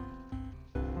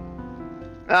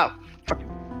 Oh, fuck.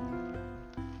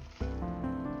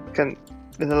 Can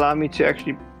it allow me to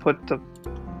actually put the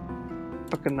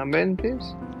fucking number in,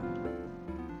 please?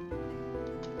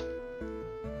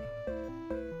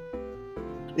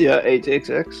 Yeah,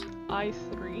 8XX.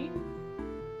 I3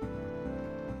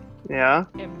 Yeah.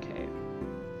 MK.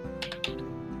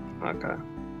 Okay.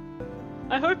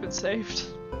 I hope it's saved.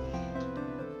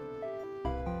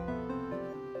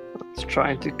 Let's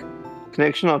try to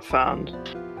connection not found. Do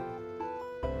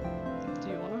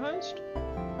you want a host?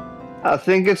 I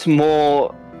think it's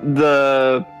more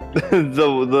the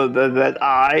that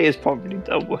I is probably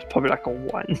like a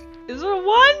 1. Is it a 1?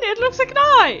 It looks like an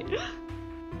I!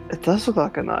 It does look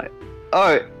like an I.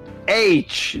 Oh,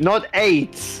 H, not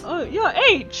 8. Oh, yeah,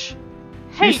 H!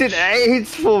 You H! said 8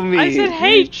 for me. I said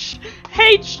H!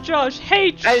 H, Josh,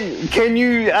 H! And can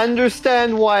you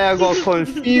understand why I got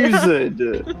confused?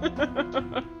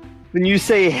 When you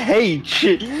say H,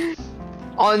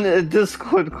 On a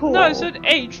Discord call. No, it said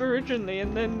H originally,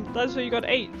 and then that's where you got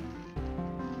 8.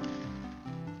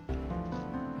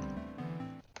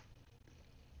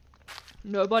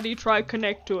 Nobody tried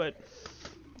connect to it.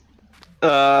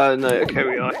 No, okay,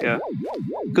 we are here.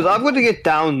 Because I've got to get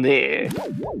down there.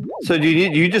 So do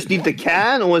you just need the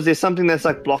can, or is there something that's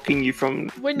like blocking you from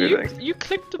When moving? you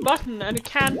clicked the button and a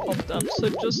can popped up, so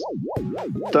just...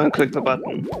 Don't click the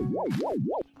button.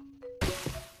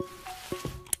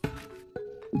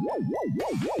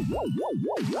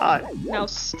 Hi. Now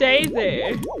stay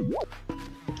there.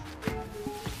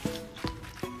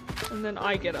 And then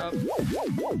I get up.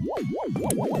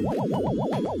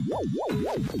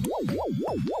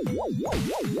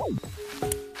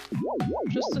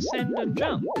 Just ascend and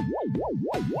jump.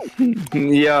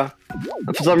 Yeah.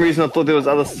 For some reason I thought there was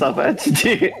other stuff I had to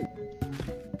do.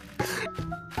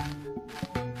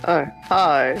 Oh,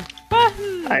 hi.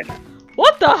 Button! Hi.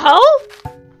 What the hell?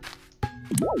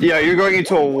 Yeah, you're going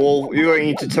into a wall. You're going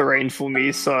into terrain for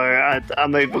me, so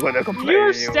I'm not even going to complain. You're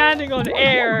anymore. standing on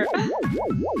air.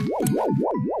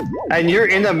 And you're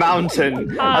in a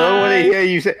mountain. I don't want to hear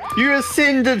you say you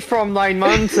ascended from thine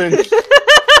mountain.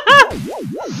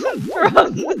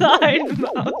 From 9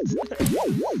 mountains.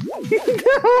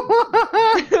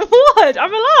 What?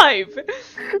 I'm alive.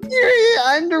 You're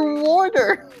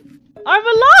underwater. I'm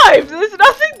alive. There's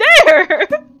nothing there.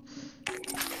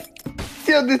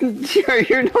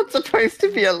 You're not supposed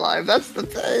to be alive. That's the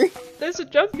thing. There's a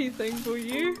jumpy thing for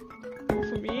you. Or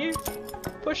for me.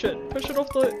 Push it. Push it off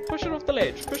the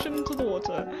ledge. Push it into the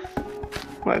water.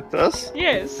 Like this?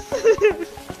 Yes.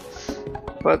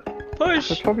 But I Push.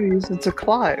 should probably use it to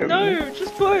climb. No,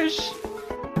 just push.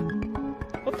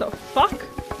 What the fuck?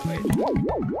 Wait.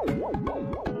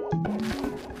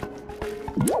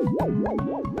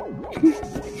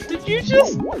 Did you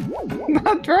just...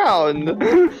 Not drowned.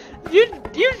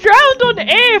 You drowned on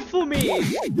air for me!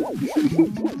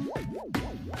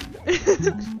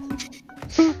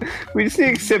 We just need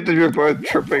to accept that we're both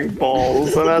tripping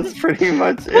balls, and that's pretty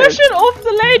much Push it. it off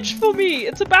the ledge for me!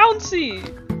 It's a bouncy!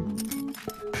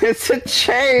 It's a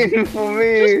chain for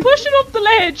me. Just push it off the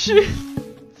ledge!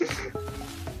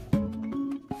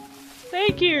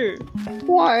 Thank you!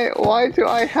 Why do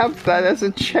I have that as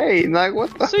a chain? Like,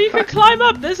 what the So you can climb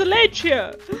up, there's a ledge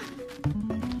here!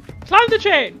 Climb the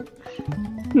chain!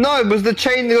 No, it was the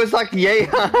chain that was like yay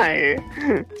high.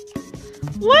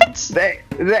 What?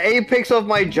 The apex of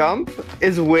my jump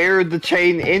is where the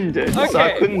chain ended, so I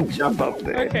Okay. couldn't jump up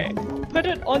there. Okay, put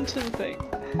it onto the thing.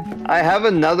 I have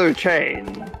another chain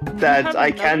that have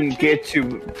I can another get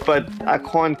to, but I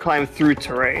can't climb through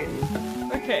terrain.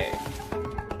 Okay.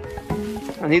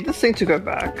 I need this thing to go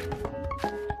back.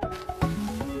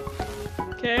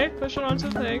 Okay, push it onto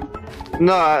the thing.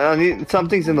 No, I need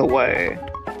something's in the way.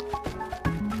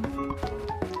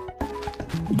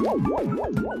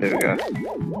 There we go.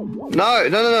 No,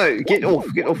 get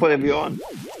off whatever you're on.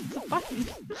 It's a button.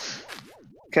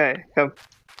 Okay, come.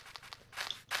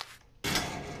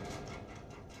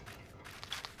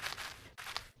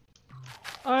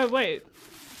 Oh, wait.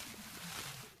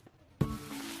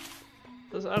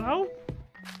 Does that help?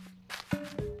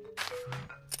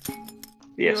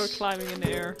 You're Yes. climbing in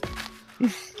the air.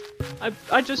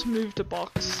 I just moved a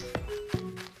box.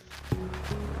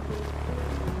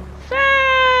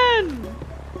 Fan!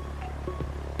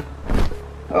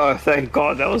 Oh, thank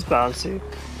God, that was bouncy.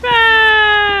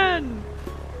 Fan!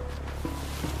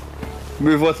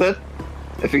 Move with it,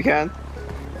 if you can.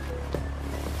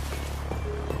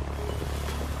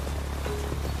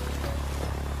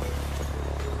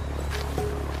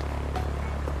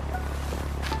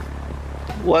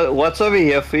 What's over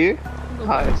here for you? The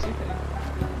Hi. boxy thing.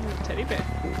 Ooh, teddy bear.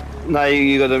 Now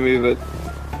you gotta move it.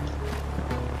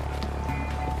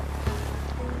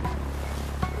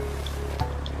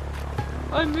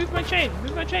 Oh, move my chain!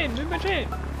 Move my chain! Move my chain!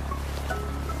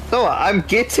 No, I'm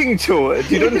getting to it.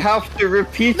 You don't have to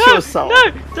repeat No! yourself.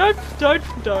 No! Don't!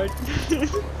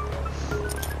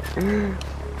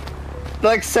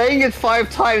 Like saying it 5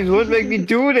 times won't make me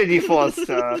do it any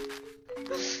faster.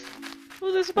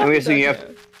 Well, there's a I'm button guessing you down have- here.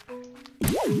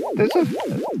 There's a...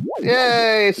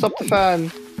 Yay! Stop the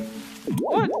fan.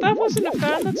 What? That wasn't a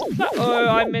fan, that's a Oh,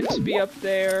 I meant to be up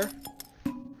there.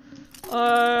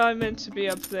 Oh, I meant to be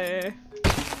up there.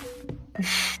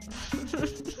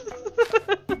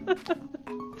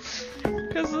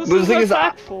 Because this But the is thing a is,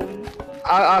 platform.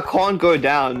 I can't go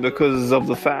down because of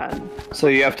the fan. So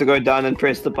you have to go down and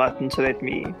press the button to let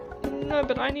me. No,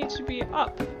 but I need to be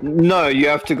up. No, you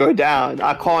have to go down.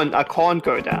 I can't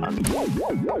go down.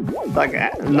 Like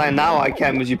now I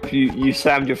can because you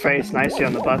slammed your face nicely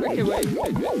on the button. Okay, wait.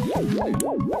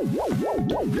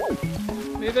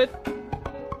 Move it.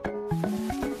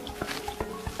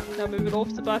 Now move it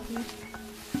off the button.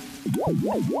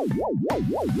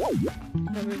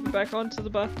 Now move it back onto the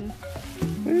button.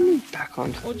 Back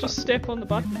onto. Or just step on the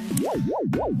button.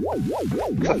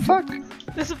 The fuck?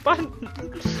 There's a button.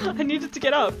 I needed to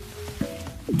get up.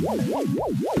 So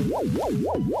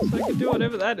I can do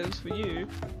whatever that is for you.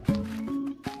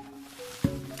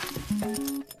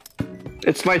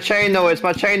 It's my chain though, it's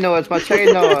my chain though, it's my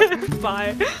chain though.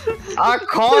 Bye. I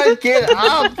can't get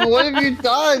up! What have you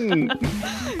done?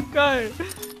 Go.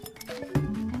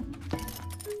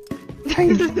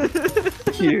 Thank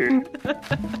you.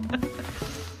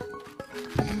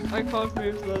 I can't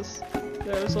move this.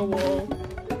 There's a wall.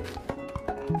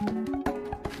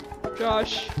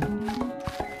 Josh.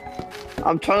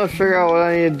 I'm trying to figure out what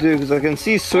I need to do because I can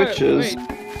see switches. Oh,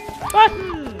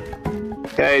 button!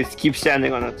 Okay, keep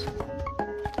standing on it.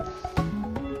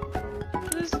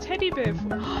 There's a teddy bear.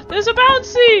 There's a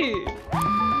bouncy!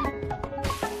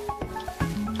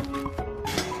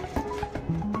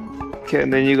 Okay,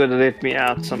 and then you gotta let me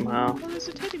out somehow. Oh, there's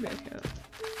a teddy bear here.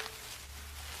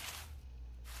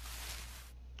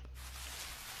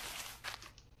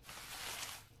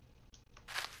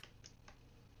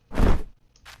 I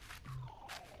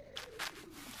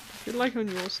feel like on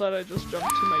your side I just jumped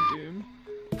to my doom.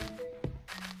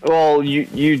 Well,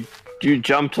 you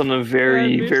jumped on a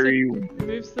very Move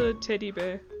the teddy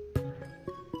bear.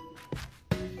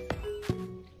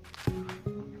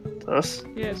 This?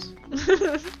 Yes.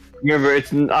 Remember,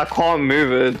 I can't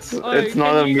move it. It's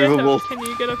not a movable. Can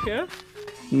you get up here?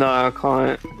 No, I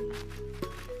can't.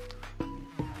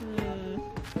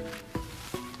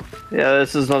 Yeah,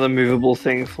 this is not a movable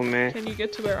thing for me. Can you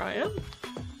get to where I am?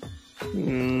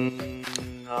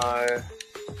 No.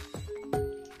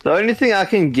 The only thing I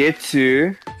can get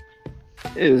to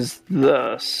is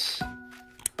this.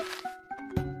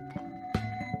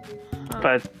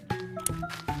 But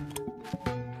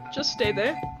just stay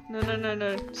there. No.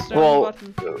 Stay well, on the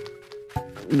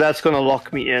button. That's gonna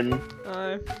lock me in.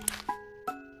 No.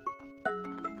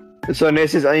 So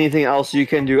unless there's anything else you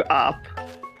can do up,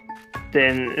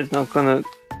 then it's not gonna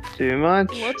do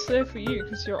much. What's there for you?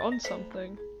 Because you're on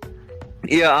something.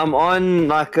 Yeah, I'm on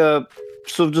like a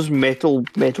sort of just metal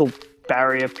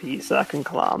barrier piece that I can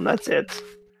climb. That's it.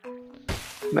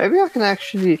 Maybe I can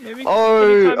actually. Maybe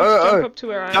jump up to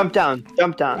where I am.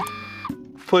 Jump down.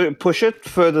 Push it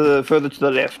further to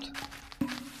the left.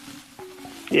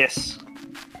 Yes.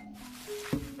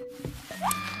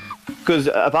 Because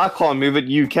if I can't move it,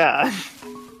 you can.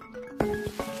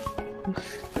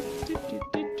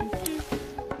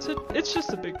 So it's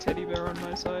just a big teddy bear on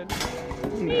my side.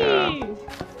 Yeah. Whee!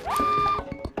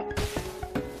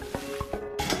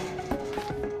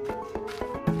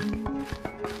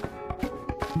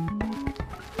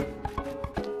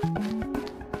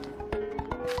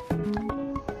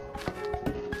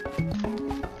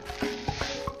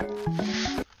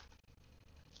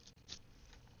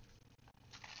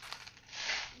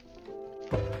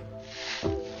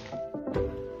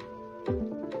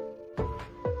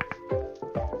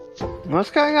 What's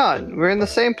going on? We're in the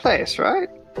same place, right?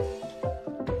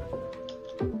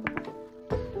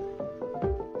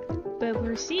 But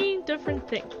we're seeing different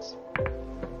things.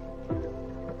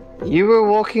 You were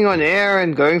walking on air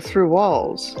and going through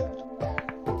walls.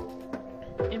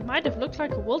 It might have looked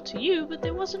like a wall to you, but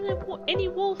there wasn't any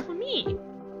wall for me.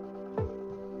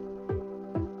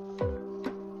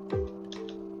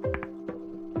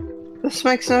 This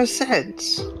makes no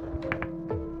sense.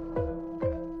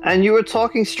 And you were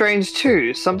talking strange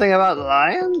too. Something about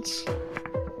lions?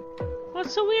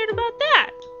 What's so weird about that?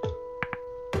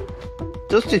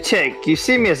 Just to check, you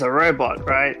see me as a robot,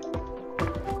 right?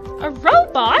 A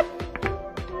robot?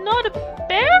 Not a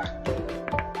bear?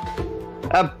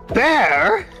 A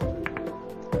bear?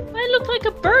 I look like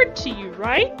a bird to you,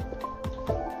 right?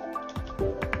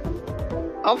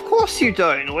 Of course you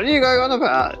don't. What are you going on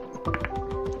about?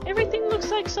 Everything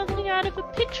looks like something out of a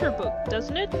picture book,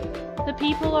 doesn't it? The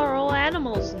people are all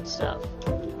animals and stuff.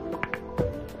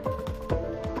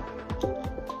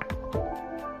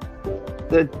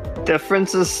 The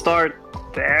differences start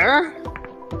there?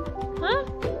 Huh?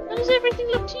 How does everything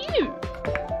look to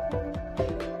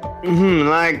you?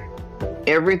 Like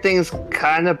everything's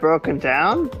kind of broken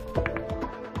down?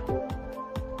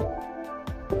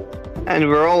 And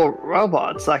we're all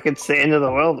robots, like it's the end of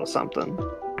the world or something.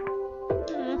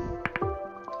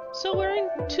 So we're in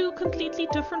two completely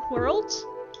different worlds?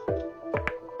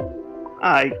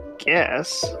 I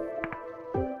guess.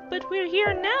 But we're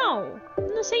here now,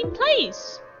 in the same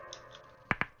place.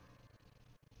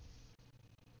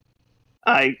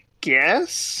 I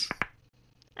guess?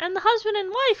 And the husband and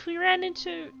wife we ran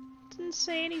into didn't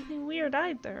say anything weird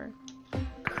either.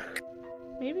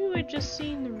 Maybe we're just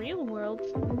seeing the real world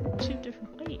from two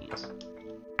different ways.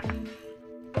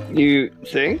 You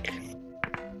think?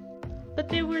 But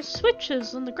there were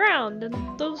switches on the ground and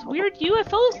those weird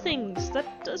UFO things.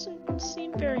 That doesn't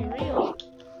seem very real.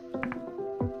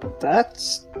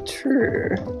 That's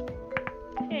true.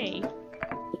 Hey.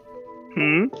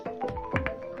 Hmm?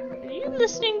 Are you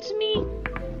listening to me?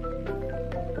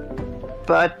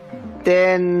 But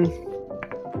then...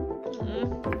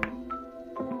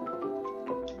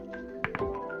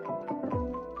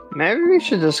 Maybe we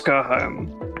should just go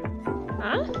home.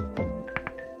 Huh?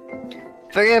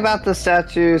 Forget about the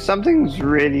statue. Something's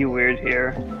really weird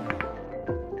here.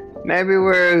 Maybe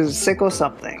we're sick or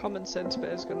something. Common sense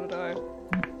bear's gonna die.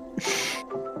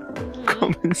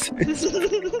 Common sense.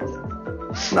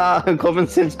 Nah, common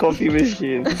sense coffee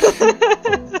machine.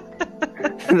 That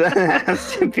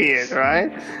has to be it,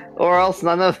 right? Or else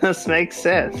none of this makes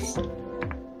sense.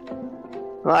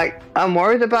 Like, I'm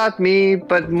worried about me,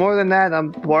 but more than that,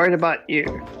 I'm worried about you.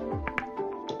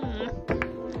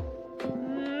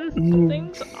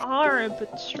 Things are a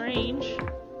bit strange.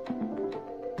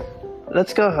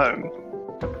 Let's go home.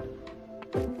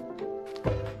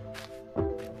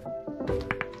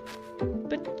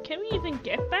 But can we even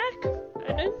get back?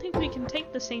 I don't think we can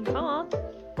take the same path.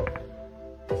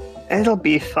 It'll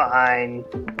be fine.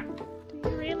 Do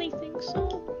you really think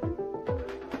so?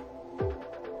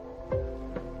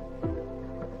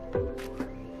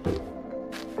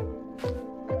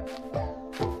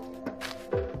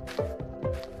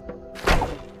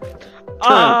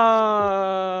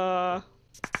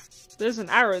 There's an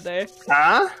arrow there.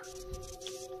 Huh?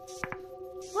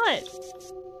 What?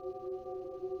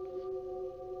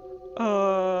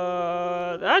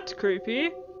 That's creepy.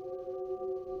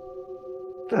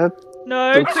 That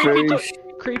No, looks creepy, very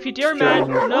creepy deer man.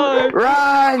 No.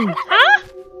 Run! Huh?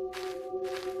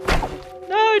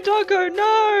 No, doggo,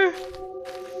 no!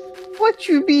 What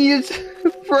you mean? It's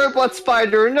robot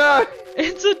spider? No!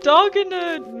 It's a dog and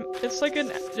it's like a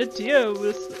deer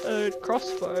with a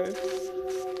crossbow.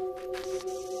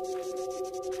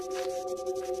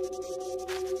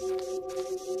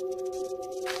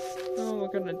 Oh, we're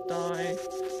gonna die.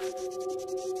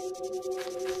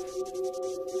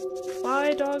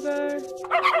 Bye, doggo.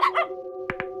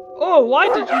 Oh, why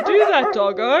did you do that,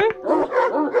 doggo?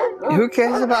 Who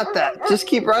cares about that? Just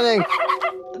keep running.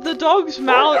 The dog's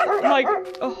mouth, like,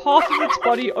 half of its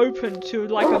body opened to,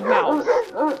 like, a mouth.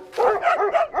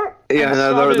 Yeah, And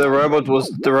no, started- the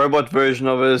robot version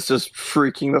of it is just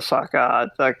freaking the fuck out.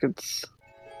 Like, it's...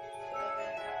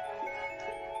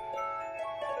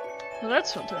 Well,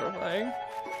 that's not terrifying.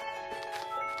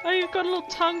 Oh, you've got a little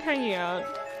tongue hanging out.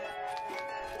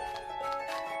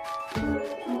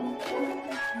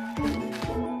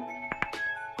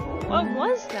 What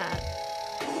was that?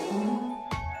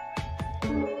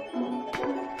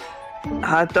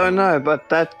 I don't know, but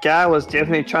that guy was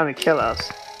definitely trying to kill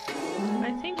us.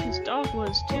 I think his dog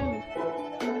was too.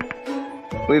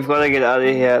 We've got to get out of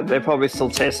here. They're probably still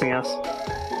chasing us.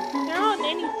 There aren't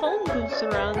any phone booths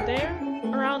around there.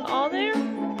 Are there?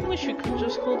 I wish we could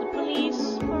just call the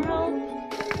police for help.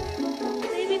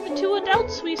 Maybe the two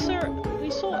adults we saw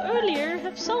earlier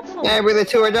have cell phones. Yeah, we're the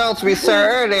two adults we saw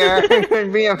earlier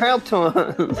and be of help to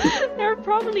us. They're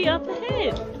probably up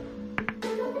ahead.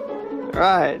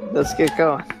 Right, let's get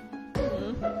going.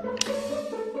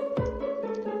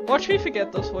 Watch me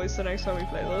forget this voice the next time we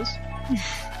play this.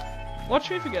 Watch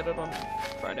me forget it on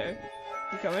Friday.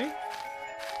 You coming?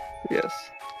 Yes.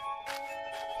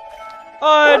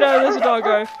 Oh no, there's a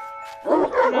doggo.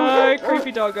 No,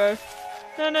 creepy doggo.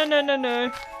 No, no, no, no,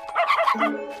 no.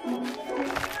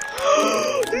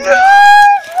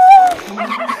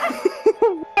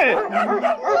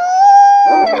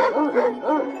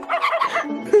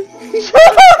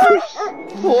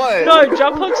 What? No,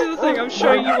 jump onto the thing. I'm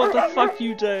showing you what the fuck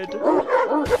you did.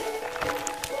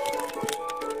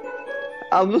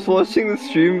 I'm just watching the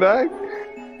stream back.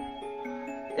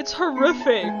 It's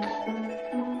horrific.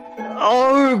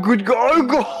 Oh, good go! Oh,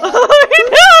 God. I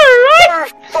know,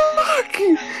 right? Fuck!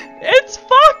 It's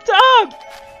fucked up.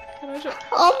 Can I show?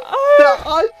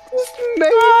 I just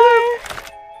made it.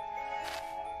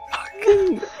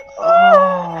 Fucking.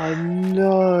 Oh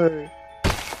no!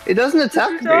 It doesn't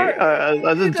attack me. I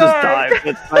didn't just die,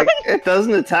 but like it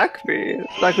doesn't attack me.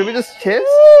 Like, let me just test.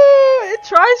 It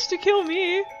tries to kill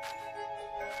me.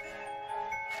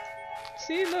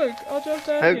 See, look, I'll jump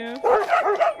down here.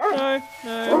 No,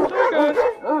 no,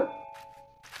 don't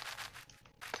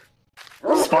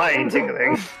go. Spine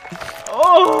tingling.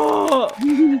 Oh!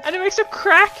 And it makes a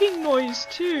cracking noise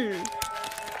too.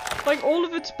 Like all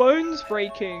of its bones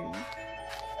breaking.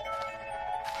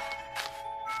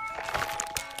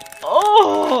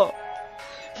 Oh!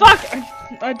 Fuck!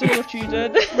 I did what you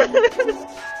did.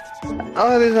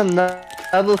 Oh, there's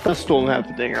another storm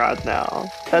happening right now.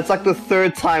 That's like the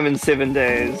 3rd time in 7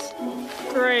 days.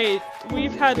 Great.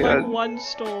 We've had like one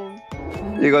storm.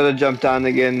 You gotta jump down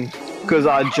again. Because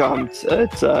I jumped, it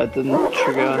didn't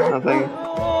trigger nothing.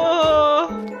 Oh!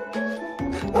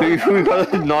 We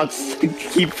gotta not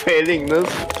keep failing this.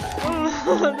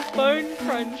 The bone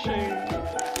crunching.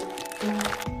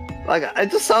 Like, it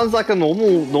just sounds like a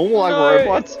normal like No,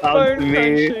 robot it's sound bone to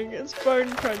me. crunching. It's bone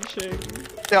crunching.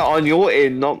 Yeah, on your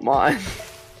end, not mine.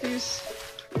 These.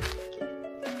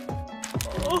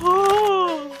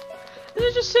 Oh! And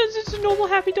it just turns into normal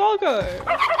happy doggo.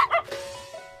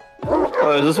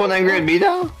 Oh, is this one angry at me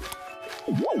now?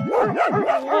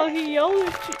 Well, he yelled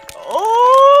at you.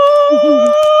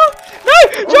 Oh! No!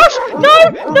 Josh! No! No!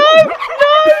 No!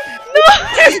 No!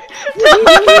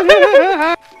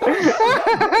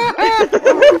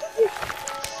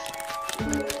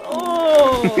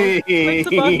 Oh! Click the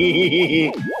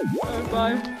button. Oh,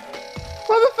 bye.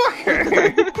 Motherfucker!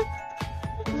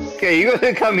 Okay, you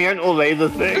gotta come here and obey the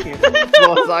thing.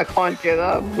 Otherwise I can't get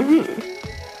up.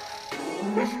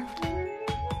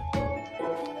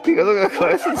 You gotta go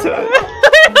closer to it. I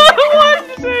don't want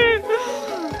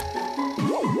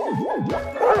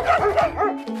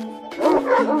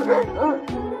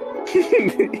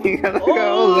You gotta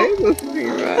go obey the thing,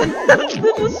 man.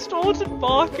 The distorted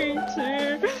barking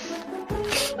too.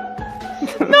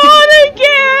 Not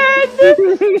again!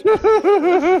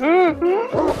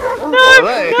 No,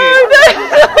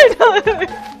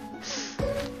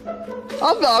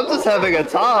 no. I'm just having a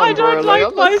time. I don't bro.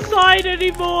 like my side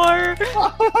anymore.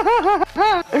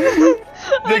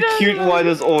 The cute one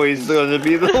is always gonna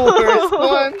be the worst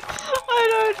one. I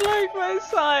don't like my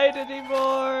side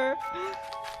anymore.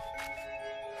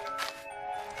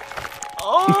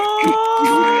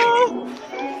 Oh!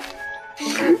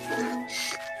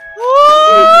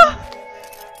 Oh!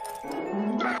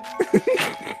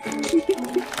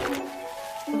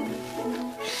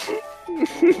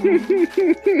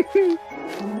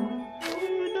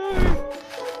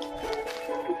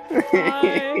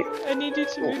 I need you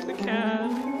to move the can.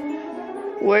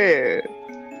 Where?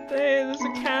 There's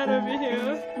a can over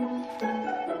here.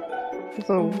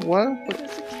 So what?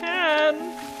 There's a can.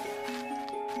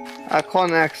 I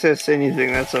can't access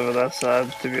anything that's over that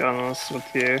side, to be honest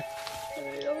with you. Hey,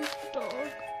 dog.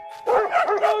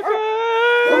 Doggo!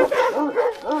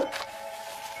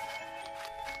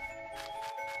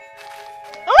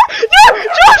 Oh, no!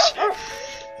 Josh!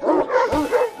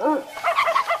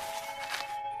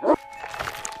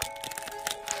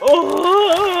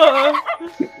 Oh!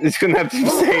 He's gonna have to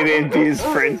stay there and be his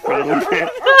friend for a little bit.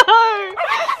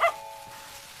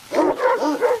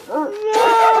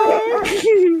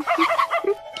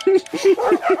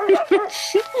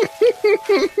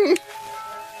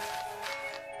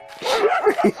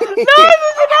 No,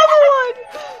 there's another one!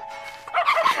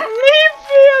 Leave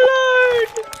me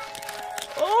alone!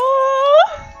 Oh!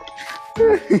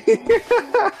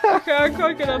 Okay, I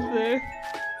can't get up there.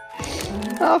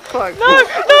 Oh fuck. No! No!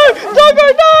 Doggo,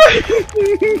 no!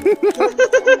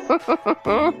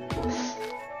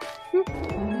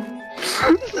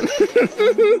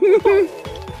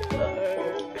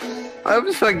 I'm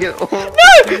just trying to get off. No!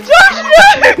 Josh, no!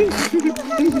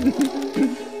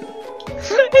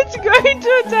 It's going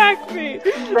to attack me!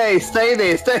 Hey, stay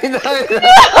there, stay there.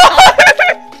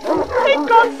 It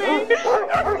got me!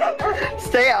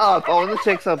 Stay up, I want to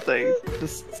check something.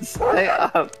 Just stay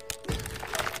up.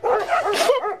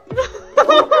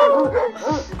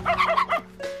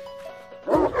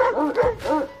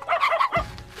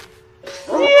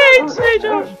 He hates me,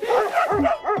 Josh!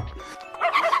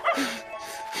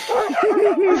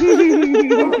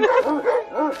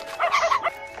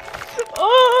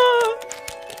 Oh!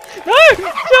 No!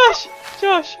 Josh!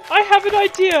 Josh, I have an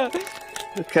idea!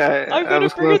 Okay, I'm gonna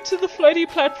bring it to the floaty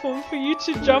platform for you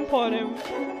to jump on him.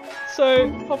 So,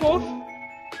 hop off.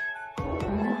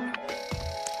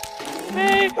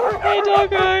 Hey! Hey,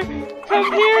 doggo!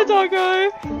 Come here,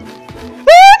 doggo!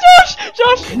 Oh, Josh!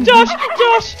 Josh! Josh!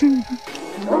 Josh!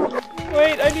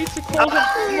 Wait, I need to call him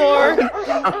more.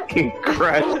 fucking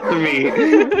crashed me.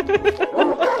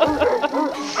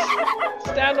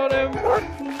 Stand on him.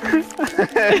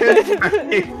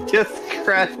 It just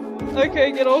crashed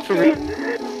Okay, get off him.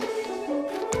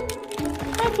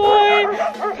 Come Come boy!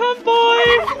 Come boy!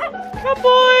 Come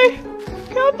boy!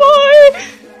 Come boy!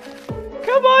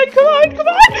 Come on, come on, come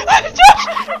on!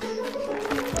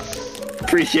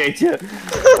 Appreciate you.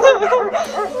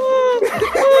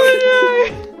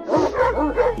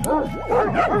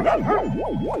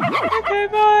 Okay,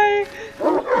 bye.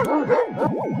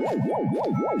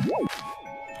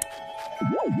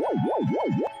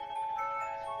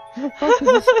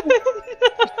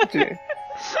 Okay.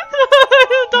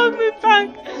 Don't move back.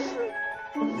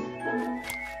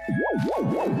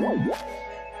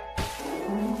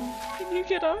 Can you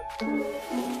get up?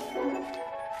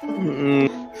 Mm-mm.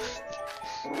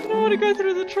 I don't want to go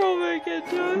through the trauma again,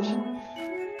 Josh.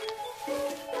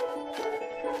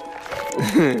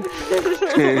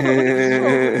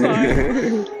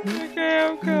 Okay,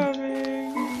 I'm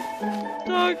coming.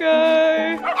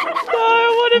 Doggo! No, I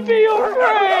want to be your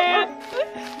friend!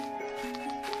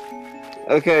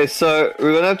 Okay, so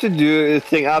we're gonna have to do a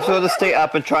thing. I have to stay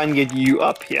up and try and get you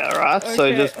up here, right? So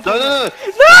Okay. just no. No!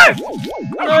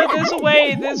 No, there's a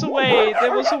way, there's a way,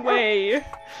 there was a way.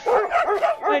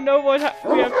 I know what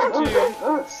we have to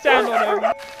do. Stand on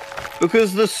him.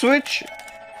 Because the switch,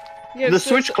 Yes, the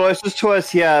switch closest to us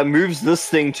here moves this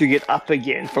thing to get up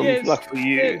again from yes, like for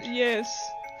you. yes.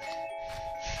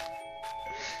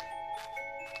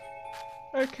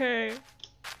 Okay.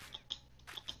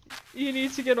 You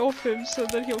need to get off him so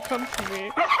that he'll come to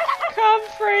me. Come,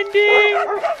 friending!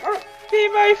 Be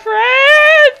my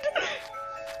friend!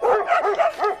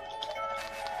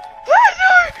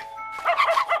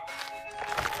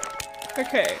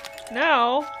 Okay,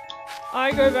 now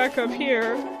I go back up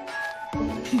here.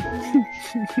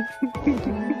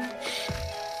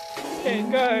 Okay,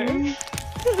 go.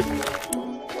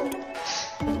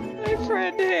 My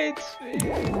friend hates me.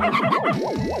 And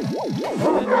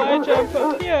I jump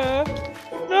up here.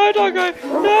 No, doggo!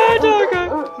 No, doggo!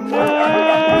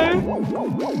 No!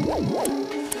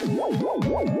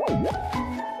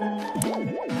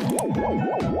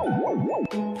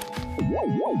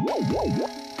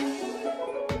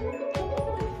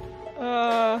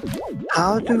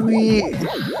 How do we?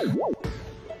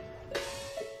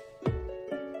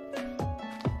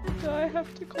 Do I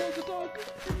have to call the dog?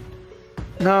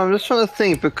 No, I'm just trying to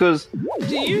think because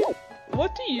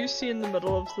What do you see in the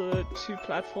middle of the two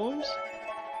platforms?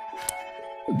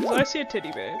 'Cause I see a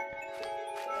teddy bear.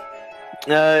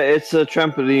 it's a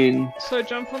trampoline. So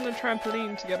jump on the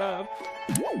trampoline to get up.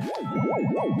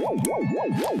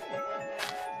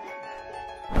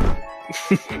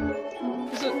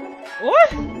 Is it... What?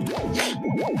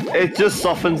 It just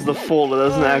softens the fall. It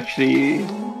doesn't actually.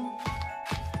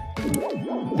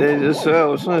 They just. I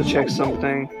was trying to check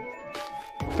something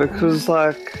because,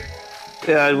 like,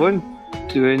 yeah, it won't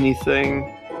do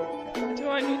anything. Do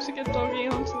I need to get doggy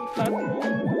onto the platform?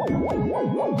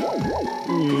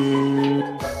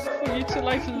 For you to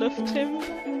like lift him?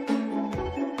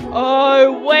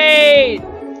 Oh wait!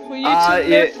 For you to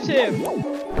lift him.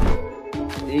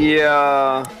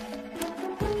 Yeah.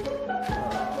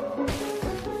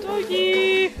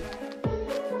 Doggy!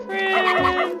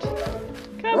 Friend!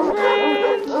 Come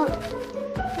friend!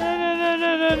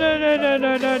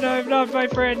 No, not my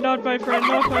friend, not my friend,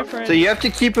 not my friend. So you have to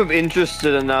keep him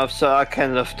interested enough so I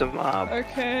can lift him up.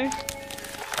 Okay.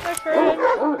 My friend.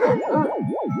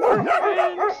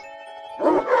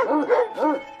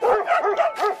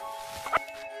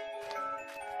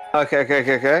 My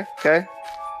friend. Okay.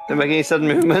 Don't make any sudden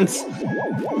movements.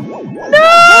 No!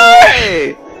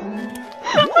 Hey!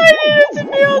 I needed to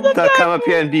be on the Now platform. come up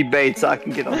here and be bait so I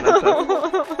can get on that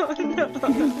platform. No.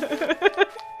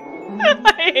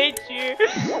 I hate you.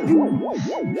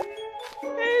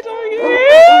 Hey, doggy.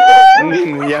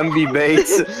 Yummy bait.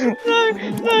 No.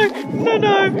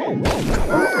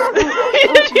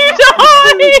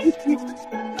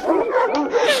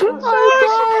 You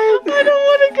died! I don't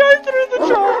want to go through the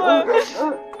trauma.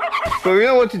 But we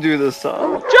know what to do this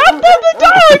time. Jump on the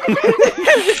dog!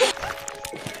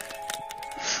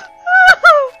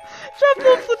 Jump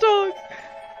off the dog!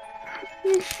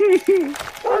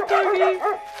 Come doggy!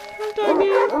 Come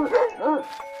doggy!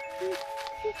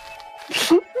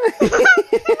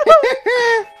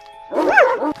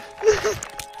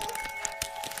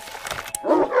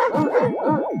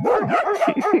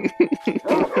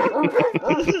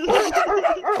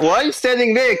 Why are you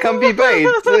standing there? Come be bait.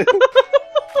 I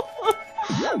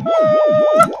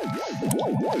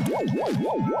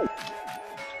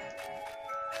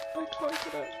can't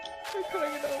get up. I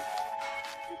can't get up.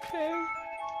 Okay.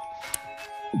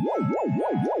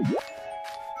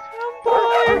 Come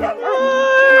boy! No!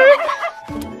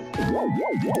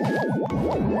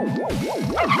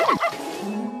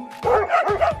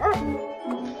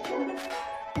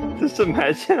 Just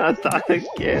imagine I die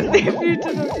again. If you did,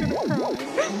 I'm gonna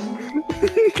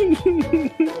cry.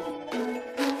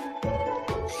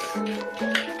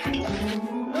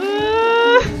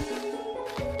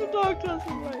 The dog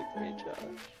doesn't like me,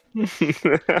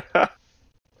 Josh.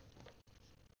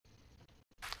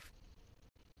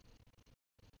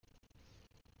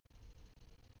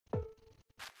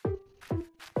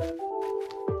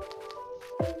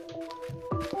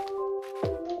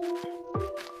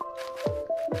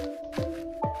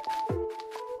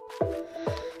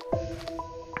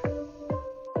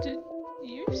 Did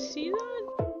you see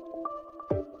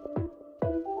that?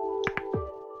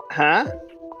 Huh?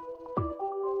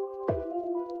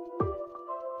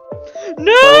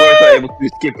 No! We're both able to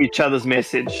skip each other's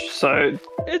message, so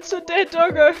It's a dead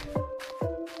doggo.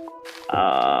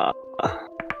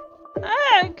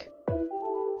 Egg!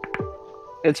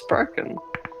 it's broken.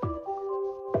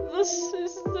 This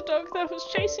is the dog that was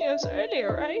chasing us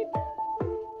earlier, right?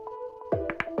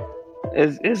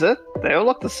 Is it? They all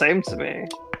look the same to me.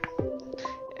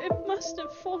 It must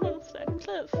have fallen off that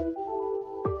cliff.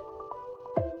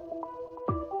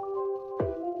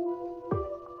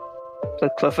 The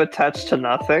cliff attached to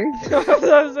nothing?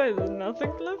 I was saying, there's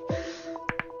nothing cliff.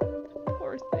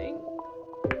 Poor thing.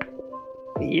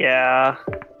 Yeah.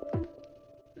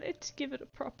 Let's give it a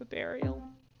proper burial.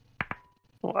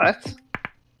 What?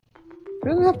 We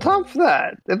don't have time for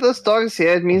that. If this dog's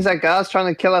here, it means that guy's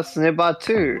trying to kill us nearby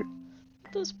too.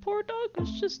 This poor dog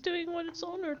was just doing what its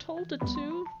owner told it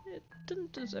to. It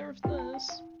didn't deserve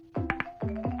this.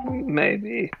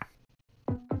 Maybe.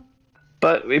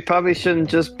 But we probably shouldn't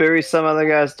just bury some other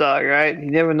guy's dog, right?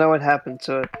 You never know what happened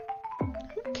to it.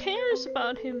 Who cares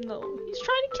about him though? He's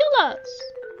trying to kill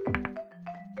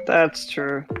us! That's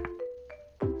true.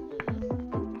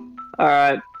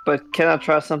 Alright, but can I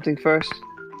try something first?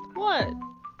 What?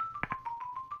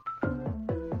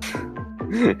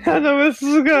 I know where this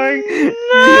is going.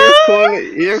 No!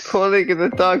 You're calling it a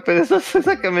dog, but it just looks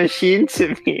like a machine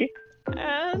to me.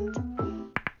 And?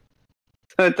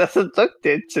 So it doesn't look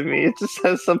dead to me. It just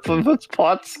has some of its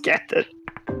parts scattered.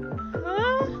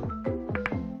 Huh?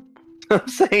 I'm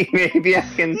saying maybe I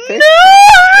can fix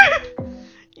No!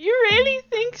 You really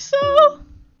think so?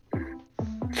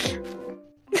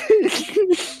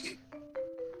 it.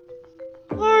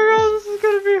 Oh god, this is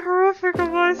gonna be horrific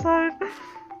on my side.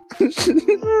 This is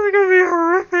gonna be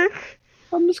horrific.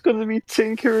 I'm just gonna be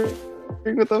tinkering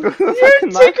with a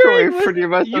You're tinkering with, pretty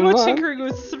much. you are tinkering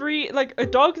with three, like a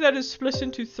dog that is split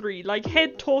into three, like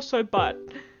head, torso, butt.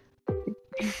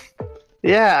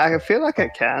 Yeah, I feel like I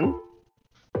can.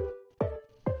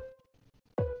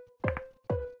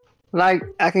 Like,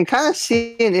 I can kind of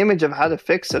see an image of how to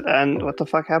fix it, and what the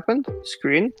fuck happened?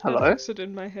 Screen? I Hello? fixed it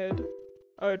in my head.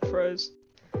 Oh, it froze.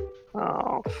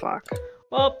 Oh, fuck.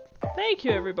 Well, thank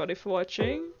you everybody for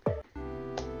watching.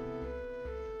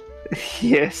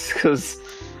 Yes, because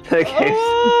the game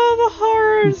Oh, the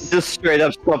horrors! just straight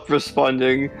up stopped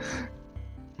responding.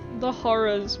 The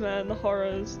horrors, man, the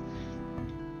horrors.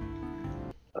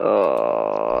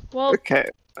 Oh, Well, okay.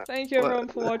 thank you everyone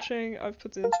for watching. I've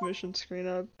put the intermission screen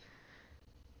up.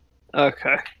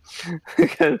 Okay.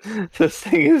 Okay, this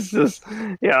thing is just,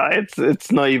 yeah,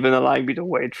 it's not even allowing me to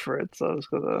wait for it, so I was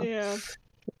gonna. Yeah.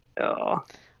 Oh.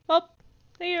 Well,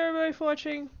 thank you everybody for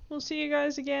watching. We'll see you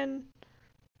guys again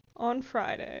on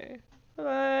Friday. Bye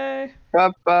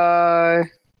bye. Bye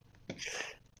bye.